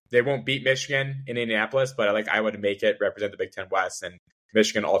they won't beat Michigan in Indianapolis, but I like Iowa to make it, represent the Big Ten West, and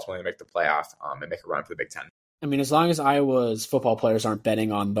Michigan ultimately make the playoff and make a run for the Big Ten. I mean, as long as Iowa's football players aren't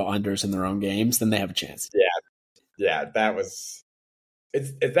betting on the unders in their own games, then they have a chance. Yeah, that was.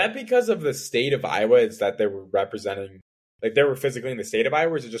 Is that because of the state of Iowa? Is that they were representing, like they were physically in the state of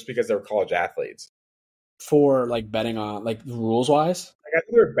Iowa, or is it just because they were college athletes? For like betting on, like rules wise? Like, I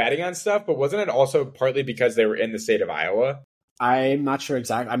think they were betting on stuff, but wasn't it also partly because they were in the state of Iowa? I'm not sure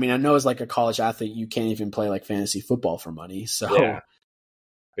exactly. I mean, I know as like a college athlete, you can't even play like fantasy football for money. So, yeah.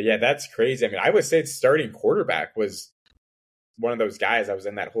 But yeah, that's crazy. I mean, Iowa State's starting quarterback was one of those guys that was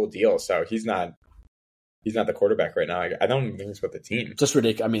in that whole deal. So he's not the quarterback right now. I don't even think he's with the team. Just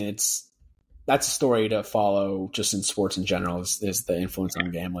ridiculous. I mean, that's a story to follow just in sports in general is the influence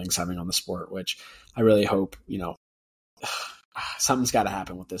on gambling is having on the sport, which I really hope, something's got to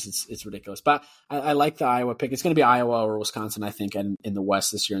happen with this. It's ridiculous. But I like the Iowa pick. It's going to be Iowa or Wisconsin, I think, in the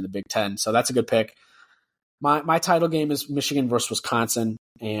West this year in the Big Ten. So that's a good pick. My title game is Michigan versus Wisconsin,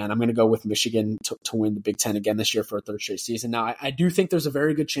 and I'm going to go with Michigan to win the Big Ten again this year for a third straight season. Now, I do think there's a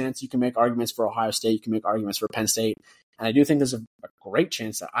very good chance you can make arguments for Ohio State. You can make arguments for Penn State. And I do think there's a great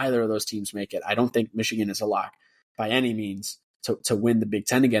chance that either of those teams make it. I don't think Michigan is a lock by any means to win the Big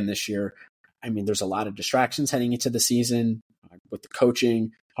Ten again this year. I mean, there's a lot of distractions heading into the season with the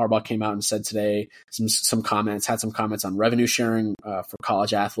coaching. Harbaugh came out and said today had some comments on revenue sharing for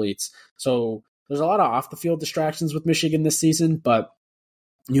college athletes. So there's a lot of off the field distractions with Michigan this season, but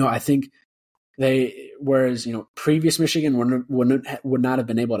I think whereas previous Michigan would not have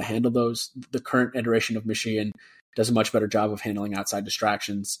been able to handle those. The current iteration of Michigan does a much better job of handling outside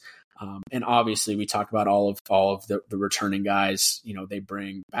distractions. And obviously, we talk about all of the returning guys. They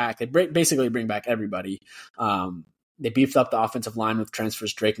basically bring back everybody. They beefed up the offensive line with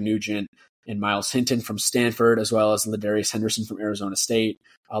transfers Drake Nugent and Miles Hinton from Stanford, as well as Ladarius Henderson from Arizona State,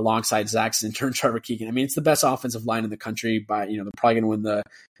 alongside Zach's intern Trevor Keegan. I mean, it's the best offensive line in the country. They're probably going to win the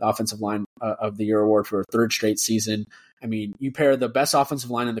offensive line of the year award for a third straight season. I mean, you pair the best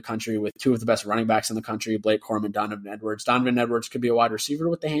offensive line in the country with 2 of the best running backs in the country, Blake Corum and Donovan Edwards. Donovan Edwards could be a wide receiver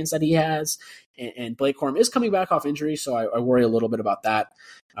with the hands that he has, and Blake Corum is coming back off injury, so I worry a little bit about that.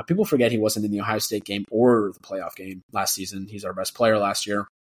 People forget he wasn't in the Ohio State game or the playoff game last season. He's our best player last year.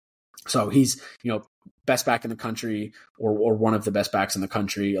 So he's, best back in the country or one of the best backs in the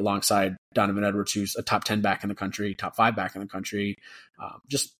country alongside Donovan Edwards, who's a top 10 back in the country, top 5 back in the country.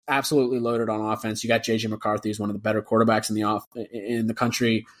 Just absolutely loaded on offense. You got JJ McCarthy, who's one of the better quarterbacks in the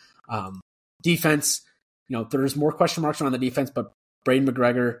country. Defense, there's more question marks around the defense, but Braden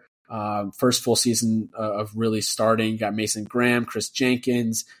McGregor, first full season of really starting. You got Mason Graham, Chris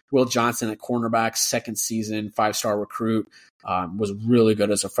Jenkins, Will Johnson at cornerback, second season, 5-star recruit. Was really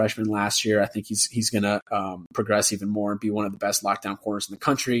good as a freshman last year. I think he's going to progress even more and be one of the best lockdown corners in the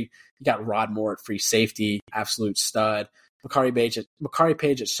country. You got Rod Moore at free safety, absolute stud. Makari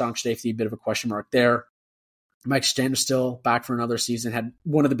Page at strong safety, a bit of a question mark there. Mike Stanton still back for another season, had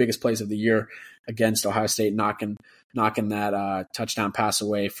one of the biggest plays of the year against Ohio State, knocking that touchdown pass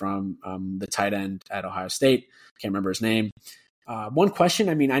away from the tight end at Ohio State. Can't remember his name. One question,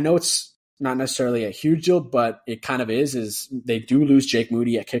 I mean, I know it's not necessarily a huge deal, but it kind of is they do lose Jake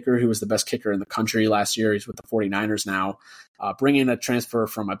Moody at kicker, who was the best kicker in the country last year. He's with the 49ers now. Bring in a transfer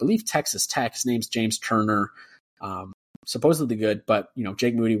from, I believe, Texas Tech. His name's James Turner. Supposedly good, but,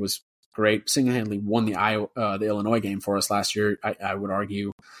 Jake Moody was great. Single-handedly won the Illinois game for us last year, I would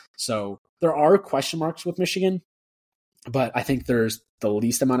argue. So there are question marks with Michigan, but I think there's the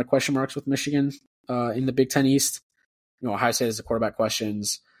least amount of question marks with Michigan in the Big Ten East. Ohio State has the quarterback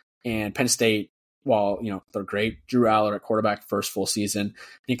questions, and Penn State, while they're great, Drew Aller at quarterback, first full season,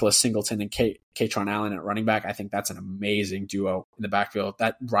 Nicholas Singleton and Katron Allen at running back. I think that's an amazing duo in the backfield.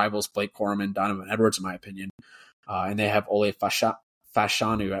 That rivals Blake Corum and Donovan Edwards, in my opinion. And they have Ole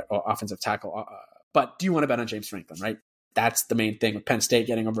Fashanu at offensive tackle. But do you want to bet on James Franklin, right? That's the main thing with Penn State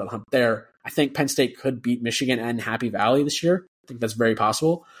getting over the hump there. I think Penn State could beat Michigan and Happy Valley this year. I think that's very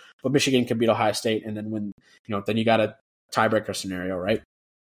possible. But Michigan could beat Ohio State, and then then you got a tiebreaker scenario, right,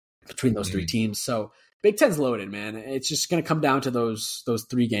 between those three teams. So Big Ten's loaded, man. It's just going to come down to those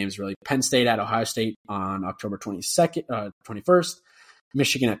three games, really. Penn State at Ohio State on October 21st,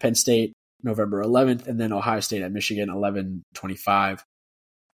 Michigan at Penn State November 11th, and then Ohio State at Michigan 11/25. It's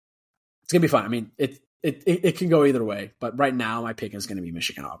going to be fun. I mean, it can go either way, but right now my pick is going to be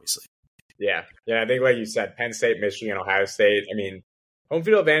Michigan, obviously. Yeah. I think, like you said, Penn State, Michigan, Ohio State. I mean, home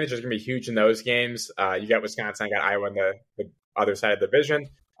field advantage is going to be huge in those games. You got Wisconsin, I got Iowa on the other side of the division.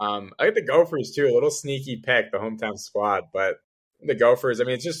 I like the Gophers too. A little sneaky pick, the hometown squad, but the Gophers, I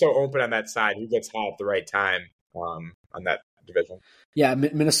mean, it's just so open on that side. Who gets hot at the right time on that division? Yeah,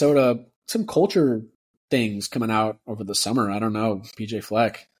 Minnesota, some culture things coming out over the summer. I don't know, PJ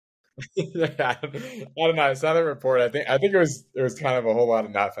Fleck. I don't know. I saw the report. I think it was kind of a whole lot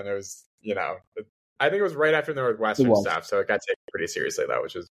of nothing. It was, I think it was right after the Northwestern stuff, so it got taken pretty seriously though,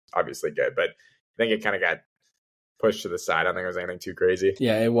 which is obviously good. But I think it kind of got pushed to the side. I don't think it was anything too crazy.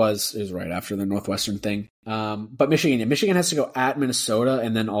 Yeah, it was right after the Northwestern thing. But Michigan has to go at Minnesota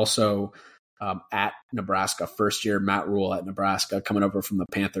and then also at Nebraska. First year Matt Rule at Nebraska, coming over from the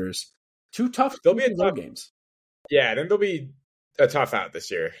Panthers. Two tough games. Yeah, I think they'll be a tough out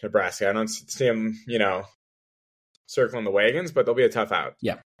this year, Nebraska. I don't see them, circling the wagons, but they'll be a tough out.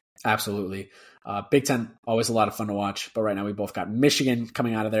 Yeah, absolutely. Big Ten, always a lot of fun to watch. But right now we both got Michigan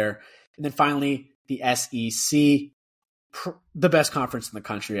coming out of there. And then finally, the SEC, the best conference in the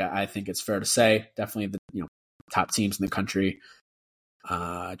country, I think it's fair to say. Definitely the top teams in the country.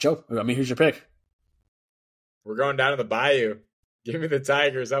 Joe, who's your pick? We're going down to the Bayou. Give me the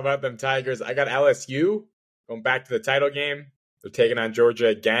Tigers. How about them Tigers? I got LSU going back to the title game. They're taking on Georgia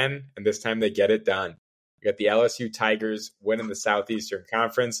again, and this time they get it done. We got the LSU Tigers winning the Southeastern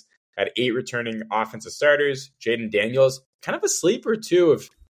Conference. Got 8 returning offensive starters. Jaden Daniels, kind of a sleeper too. If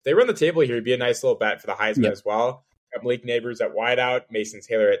they run the table here, he'd be a nice little bet for the Heisman as well. Got Malik Neighbors at wideout, Mason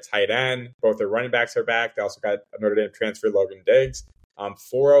Taylor at tight end. Both their running backs are back. They also got a Notre Dame transfer, Logan Diggs.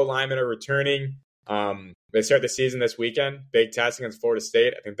 4 linemen are returning. They start the season this weekend. Big test against Florida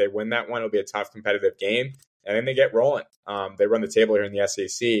State. I think they win that one. It'll be a tough competitive game. And then they get rolling. They run the table here in the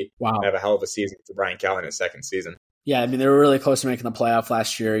SEC. Wow. And have a hell of a season for Brian Kelly in his second season. Yeah, I mean, they were really close to making the playoff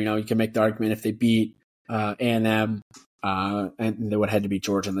last year. You can make the argument if they beat A&M, and they would have had to beat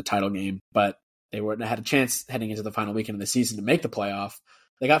Georgia in the title game, but they wouldn't have had a chance heading into the final weekend of the season to make the playoff.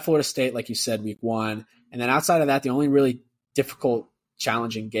 They got Florida State, like you said, week 1. And then outside of that, the only really difficult,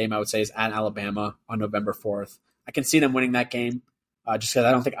 challenging game I would say is at Alabama on November 4th. I can see them winning that game just because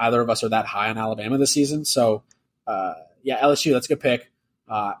I don't think either of us are that high on Alabama this season. So, LSU, that's a good pick.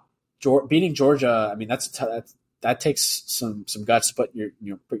 Beating Georgia, I mean, that takes some guts to put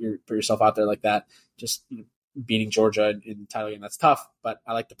yourself out there like that. Just beating Georgia in the title game, that's tough. But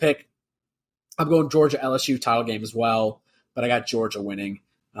I like the pick. I'm going Georgia LSU title game as well, but I got Georgia winning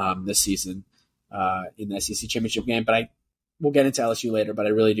this season in the SEC championship game. But we'll get into LSU later. But I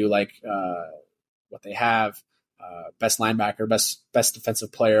really do like what they have. Best linebacker, best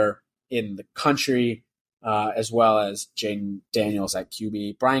defensive player in the country, as well as Jaden Daniels at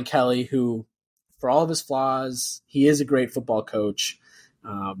QB. Brian Kelly, who, for all of his flaws, he is a great football coach.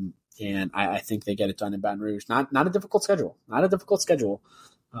 And I think they get it done in Baton Rouge. Not a difficult schedule.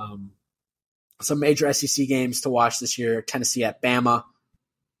 Some major SEC games to watch this year. Tennessee at Bama,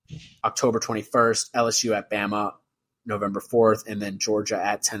 October 21st. LSU at Bama, November 4th. And then Georgia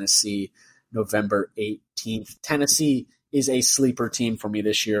at Tennessee, November 18th. Tennessee is a sleeper team for me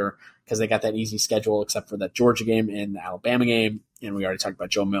this year because they got that easy schedule except for that Georgia game and the Alabama game. And we already talked about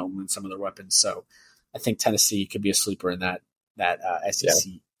Joe Milton and some of their weapons. So I think Tennessee could be a sleeper in that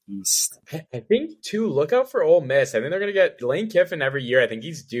SEC East. I think too, look out for Ole Miss. I think they're going to get Lane Kiffin every year. I think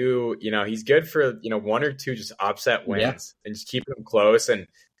he's due, he's good for, one or two just upset wins and just keeping them close and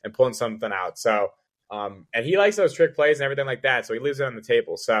pulling something out. So, and he likes those trick plays and everything like that. So he leaves it on the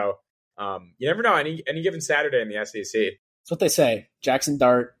table. So, you never know any given Saturday in the SEC. That's what they say. Jackson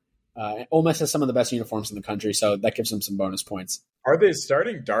Dart. Ole Miss has some of the best uniforms in the country, so that gives them some bonus points. Are they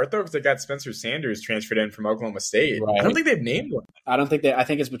starting Dart, though? Because they got Spencer Sanders transferred in from Oklahoma State. Right. I don't think they've named one. I think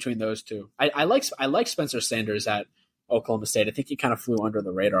it's between those two. I like Spencer Sanders at Oklahoma State. I think he kind of flew under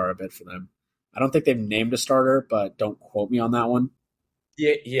the radar a bit for them. I don't think they've named a starter, but don't quote me on that one.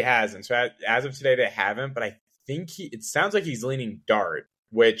 He hasn't. So as of today, they haven't. But I think it sounds like he's leaning Dart,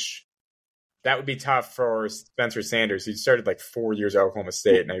 which that would be tough for Spencer Sanders. He started like 4 years at Oklahoma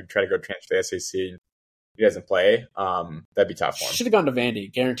State, and I try to go transfer to the SEC. He doesn't play. That'd be tough for him. Should have gone to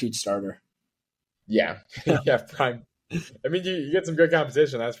Vandy, guaranteed starter. Yeah, yeah, prime. I mean, you get some good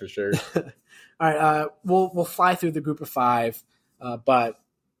competition, that's for sure. All right, we'll fly through the group of five, but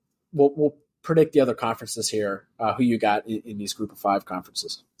we'll predict the other conferences here. Who you got in these group of five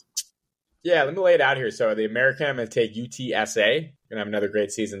conferences? Yeah, let me lay it out here. So the American, I'm going to take UTSA. Going to have another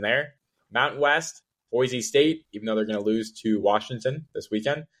great season there. Mountain West, Boise State, even though they're going to lose to Washington this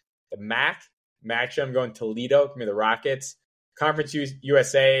weekend. The MAC, I'm going Toledo. Give me the Rockets. Conference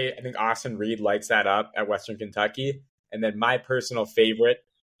USA, I think Austin Reed lights that up at Western Kentucky. And then my personal favorite,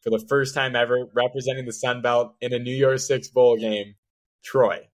 for the first time ever, representing the Sun Belt in a New Year's Six bowl game,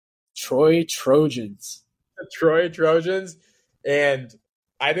 Troy. Troy Trojans. Troy Trojans. And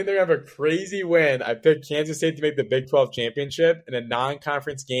I think they're going to have a crazy win. I picked Kansas State to make the Big 12 championship. In a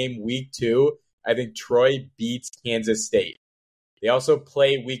non-conference game, week 2, I think Troy beats Kansas State. They also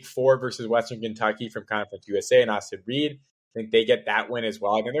play week 4 versus Western Kentucky from Conference USA and Austin Reed. I think they get that win as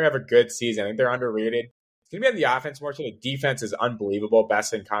well. I think they're going to have a good season. I think they're underrated. It's going to be on the offense more, so the defense is unbelievable,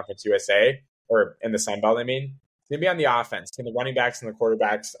 best in Conference USA, or in the Sun Belt, I mean. It's going to be on the offense. Can the running backs and the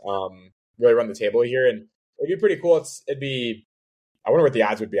quarterbacks really run the table here? And it'd be pretty cool. I wonder what the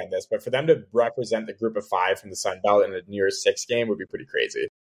odds would be on this, but for them to represent the group of 5 from the Sun Belt in the New Year's 6 game would be pretty crazy.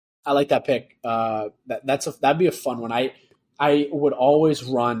 I like that pick. That'd be a fun one. I would always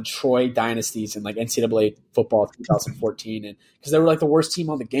run Troy dynasties in like NCAA football 2014, and because they were like the worst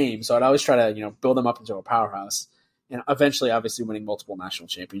team on the game, so I'd always try to build them up into a powerhouse, and eventually, obviously, winning multiple national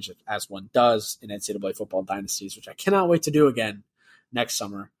championships as one does in NCAA football dynasties, which I cannot wait to do again next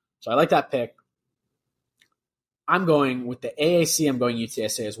summer. So I like that pick. I'm going with the AAC. I'm going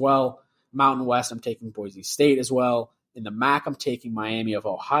UTSA as well. Mountain West, I'm taking Boise State as well. In the MAC, I'm taking Miami of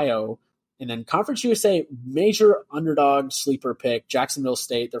Ohio. And then Conference USA, major underdog sleeper pick, Jacksonville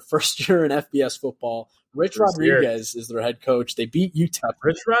State, their first year in FBS football. Rich Rodriguez is their head coach. They beat UTEP.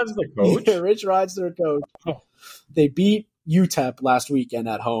 Rich Rod's the coach? Yeah, Rich Rod's their coach. They beat UTEP last weekend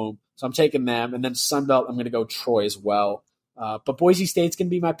at home. So I'm taking them. And then Sunbelt, I'm going to go Troy as well. But Boise State's going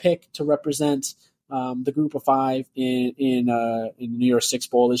to be my pick to represent the group of 5 in New Year's Six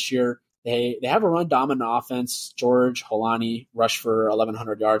Bowl this year. They have a run dominant offense. George Holani rushed for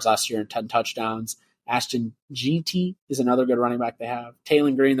 1,100 yards last year and 10 touchdowns. Ashton GT is another good running back they have.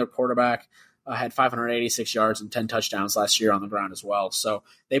 Taylon Green, their quarterback, had 586 yards and 10 touchdowns last year on the ground as well. So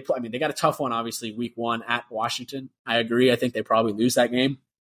they got a tough one, obviously, week 1 at Washington. I agree. I think they probably lose that game.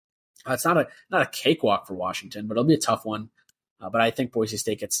 It's not a cakewalk for Washington, but it'll be a tough one. But I think Boise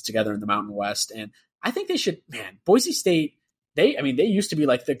State gets it together in the Mountain West. And I think they should, Boise State, they used to be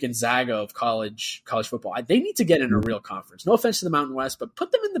like the Gonzaga of college football. They need to get in a real conference. No offense to the Mountain West, but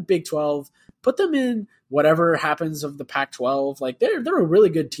put them in the Big 12. Put them in whatever happens of the Pac-12. Like they're a really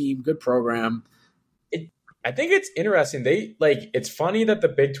good team, good program. I think it's interesting. It's funny that the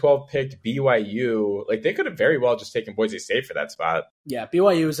Big 12 picked BYU. Like they could have very well just taken Boise State for that spot. Yeah,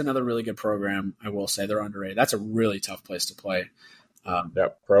 BYU is another really good program. I will say they're underrated. That's a really tough place to play.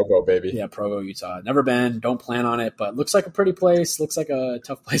 Provo, baby. Yeah, Provo, Utah. Never been, don't plan on it, but looks like a pretty place. Looks like a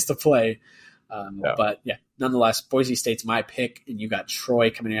tough place to play. But yeah, nonetheless, Boise State's my pick, and you got Troy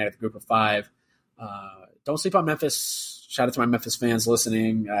coming out of the group of 5. Don't sleep on Memphis. Shout out to my Memphis fans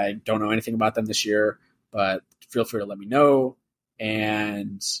listening. I don't know anything about them this year, but feel free to let me know.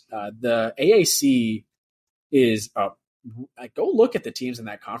 And the AAC is go look at the teams in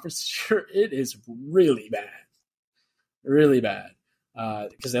that conference. Sure, it is really bad. Really bad.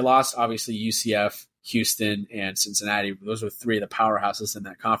 Because they lost, obviously, UCF, Houston, and Cincinnati. Those were 3 of the powerhouses in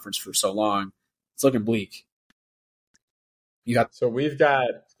that conference for so long. It's looking bleak. So we've got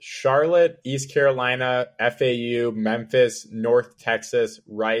Charlotte, East Carolina, FAU, Memphis, North Texas,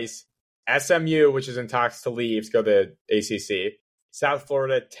 Rice, SMU, which is in talks to leave to go to ACC, South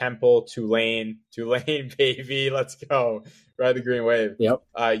Florida, Temple, Tulane, baby. Let's go. Ride the green wave. Yep.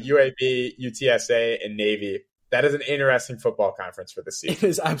 UAB, UTSA, and Navy. That is an interesting football conference for the season. It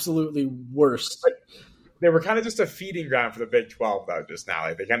is absolutely worst. They were kind of just a feeding ground for the Big 12, though, just now.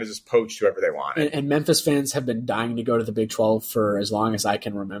 Like, they kind of just poached whoever they wanted. And Memphis fans have been dying to go to the Big 12 for as long as I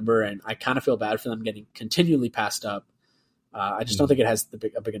can remember, and I kind of feel bad for them getting continually passed up. I just don't think it has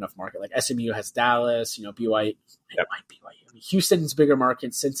a big enough market. Like SMU has Dallas, BYU. Yep. I mean, Houston's a bigger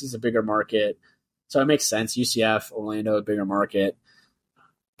market. Cincy's a bigger market. So it makes sense. UCF, Orlando, a bigger market.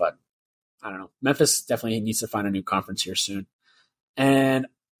 But I don't know. Memphis definitely needs to find a new conference here soon. And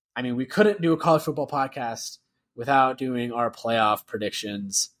I mean, we couldn't do a college football podcast without doing our playoff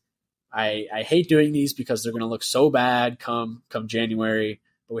predictions. I hate doing these because they're going to look so bad come January,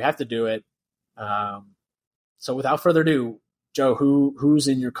 but we have to do it. So without further ado, Joe, who's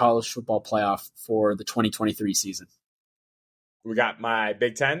in your college football playoff for the 2023 season? We got my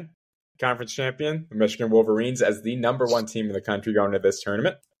Big Ten conference champion, the Michigan Wolverines, as the number one team in the country going to this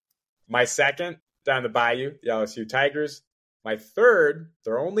tournament. My second, down the bayou, the LSU Tigers. My third,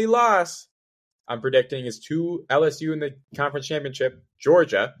 their only loss, I'm predicting, is to LSU in the conference championship,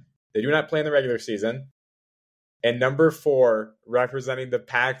 Georgia. They do not play in the regular season. And number 4, representing the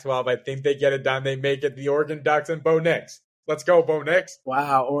Pac-12, I think they get it done. They make it the Oregon Ducks and Bo Nix. Let's go, Bo Nix.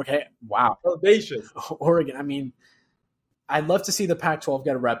 Wow. Okay. Wow. Audacious. Oregon. I mean, I'd love to see the Pac-12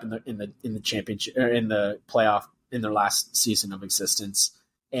 get a rep in the championship or in the playoff in their last season of existence.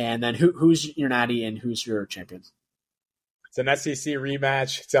 And then who's your natty and who's your champion? It's an SEC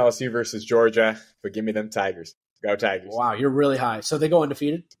rematch. It's LSU versus Georgia, but give me them Tigers. Go Tigers. Wow, you're really high. So they go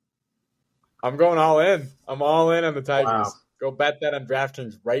undefeated? I'm going all in. I'm all in on the Tigers. Wow. Go bet that on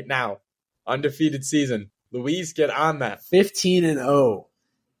DraftKings right now. Undefeated season. Luis, get on that. 15-0.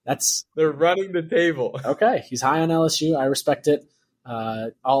 They're running the table. Okay. He's high on LSU. I respect it.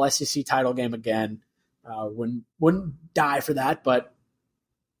 All SEC title game again. Wouldn't die for that, but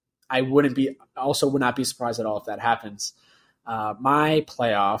I would not be surprised at all if that happens. My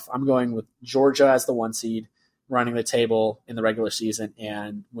playoff, I'm going with Georgia as the 1 seed, running the table in the regular season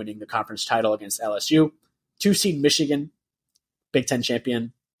and winning the conference title against LSU. 2 seed Michigan, Big Ten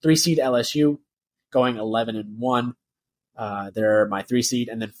champion. 3 seed LSU, going 11-1. They're my 3 seed.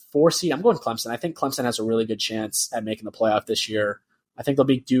 And then 4 seed, I'm going Clemson. I think Clemson has a really good chance at making the playoff this year. I think they'll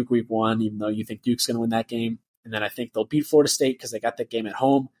beat Duke week 1, even though you think Duke's going to win that game. And then I think they'll beat Florida State because they got that game at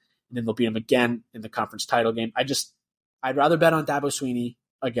home. And then they'll beat them again in the conference title game. I'd rather bet on Dabo Swinney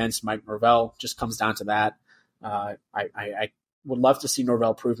against Mike Norvell. Just comes down to that. I would love to see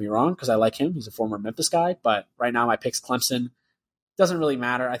Norvell prove me wrong because I like him. He's a former Memphis guy. But right now my pick's Clemson. Doesn't really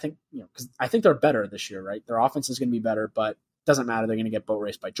matter. I think because I think they're better this year, right? Their offense is going to be better, but it doesn't matter. They're going to get boat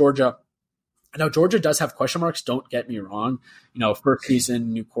raced by Georgia. I know Georgia does have question marks. Don't get me wrong. First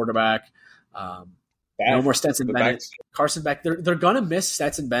season, new quarterback. No more Stetson Bennett. Carson Beck. They're going to miss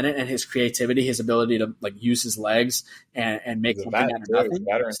Stetson Bennett and his creativity, his ability to use his legs and make something out of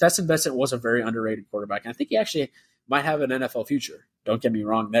nothing. Stetson Bennett was a very underrated quarterback, and I think he actually might have an NFL future. Don't get me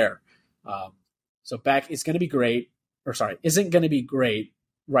wrong there. So Beck is going to be great. Isn't going to be great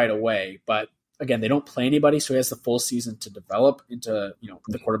right away, but again, they don't play anybody, so he has the full season to develop into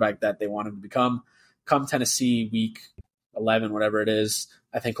the quarterback that they want him to become. Come Tennessee week 11, whatever it is,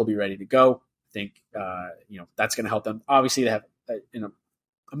 I think he'll be ready to go. I think that's going to help them. Obviously, they have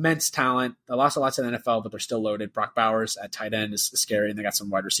immense talent. They lost a lot to the NFL, but they're still loaded. Brock Bowers at tight end is scary, and they got some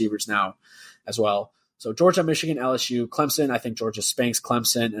wide receivers now as well. So Georgia, Michigan, LSU, Clemson. I think Georgia spanks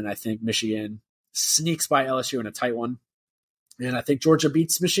Clemson, and I think Michigan sneaks by LSU in a tight one. And I think Georgia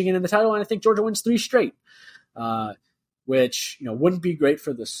beats Michigan in the title, and I think Georgia wins 3 straight, which wouldn't be great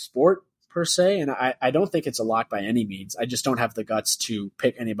for the sport per se. And I don't think it's a lock by any means. I just don't have the guts to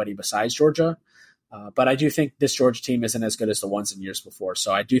pick anybody besides Georgia. But I do think this Georgia team isn't as good as the ones in years before.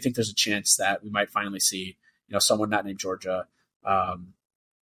 So I do think there's a chance that we might finally see someone not named Georgia, win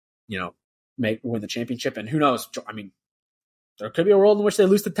the championship. And who knows? I mean, there could be a world in which they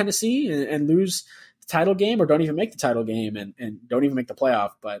lose to Tennessee and lose the title game, or don't even make the title game and don't even make the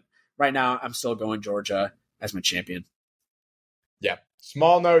playoff. But right now, I'm still going Georgia as my champion. Yeah.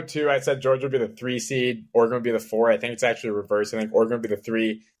 Small note, too. I said Georgia would be the 3 seed. Oregon would be the 4. I think it's actually reversed. I think Oregon would be the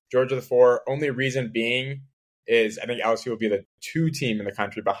 3, Georgia the 4. Only reason being is I think LSU will be the 2 team in the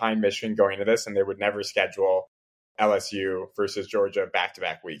country behind Michigan going into this, and they would never schedule LSU versus Georgia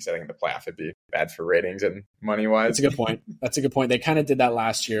back-to-back weeks. I think the playoff would be bad for ratings and money-wise. That's a good point. They kind of did that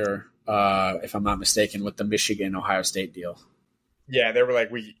last year, if I'm not mistaken, with the Michigan-Ohio State deal. Yeah, they were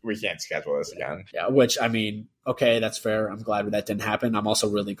like, we can't schedule this again. Yeah, which, I mean, okay, that's fair. I'm glad that didn't happen. I'm also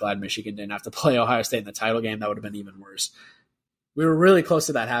really glad Michigan didn't have to play Ohio State in the title game. That would have been even worse. we were really close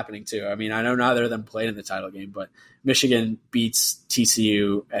to that happening too. I mean, I know neither of them played in the title game, but Michigan beats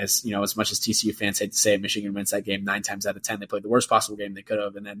TCU. As you know, as much as TCU fans hate to say it, Michigan wins that game 9 times out of 10. They played the worst possible game they could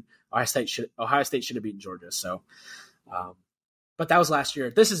have, and then Ohio State should have beaten Georgia. So, but that was last year.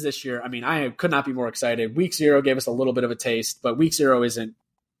 This is this year. I mean, I could not be more excited. Week 0 gave us a little bit of a taste, but Week 0 isn't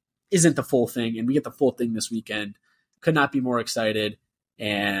the full thing, and we get the full thing this weekend. Could not be more excited.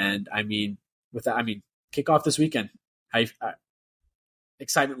 And I mean, with that, kick off this weekend.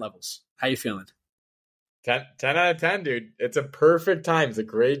 Excitement levels. How you feeling? 10 out of 10, dude. It's a perfect time. It's a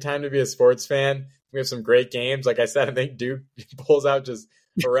great time to be a sports fan. We have some great games. Like I said, I think Duke pulls out just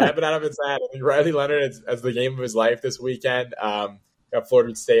a rabbit out of its hat. I think Riley Leonard as the game of his life this weekend. Got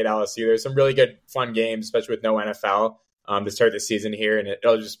Florida State, LSU. There's some really good, fun games, especially with no NFL to start the season here. And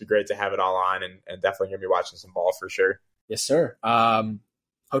it'll just be great to have it all on, and definitely going to be watching some ball for sure. Yes, sir.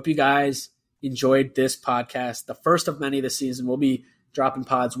 Hope you guys enjoyed this podcast. The first of many this season. We'll be dropping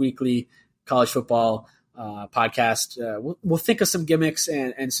pods weekly, college football podcast. We'll think of some gimmicks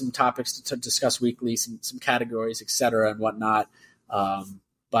and some topics to discuss weekly, some categories, etc. and whatnot.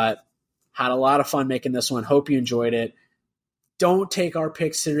 But had a lot of fun making this one. Hope you enjoyed it. Don't take our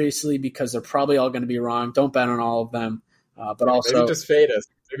picks seriously because they're probably all going to be wrong. Don't bet on all of them. But also maybe just fade us.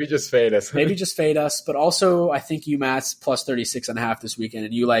 Maybe just fade us. But also, I think UMass plus 36.5 this weekend,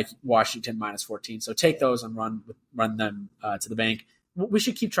 and you like Washington minus 14. So take those and run them to the bank. We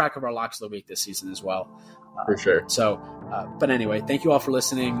should keep track of our locks of the week this season as well. For sure. So, but anyway, thank you all for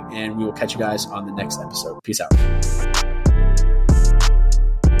listening, and we will catch you guys on the next episode. Peace out.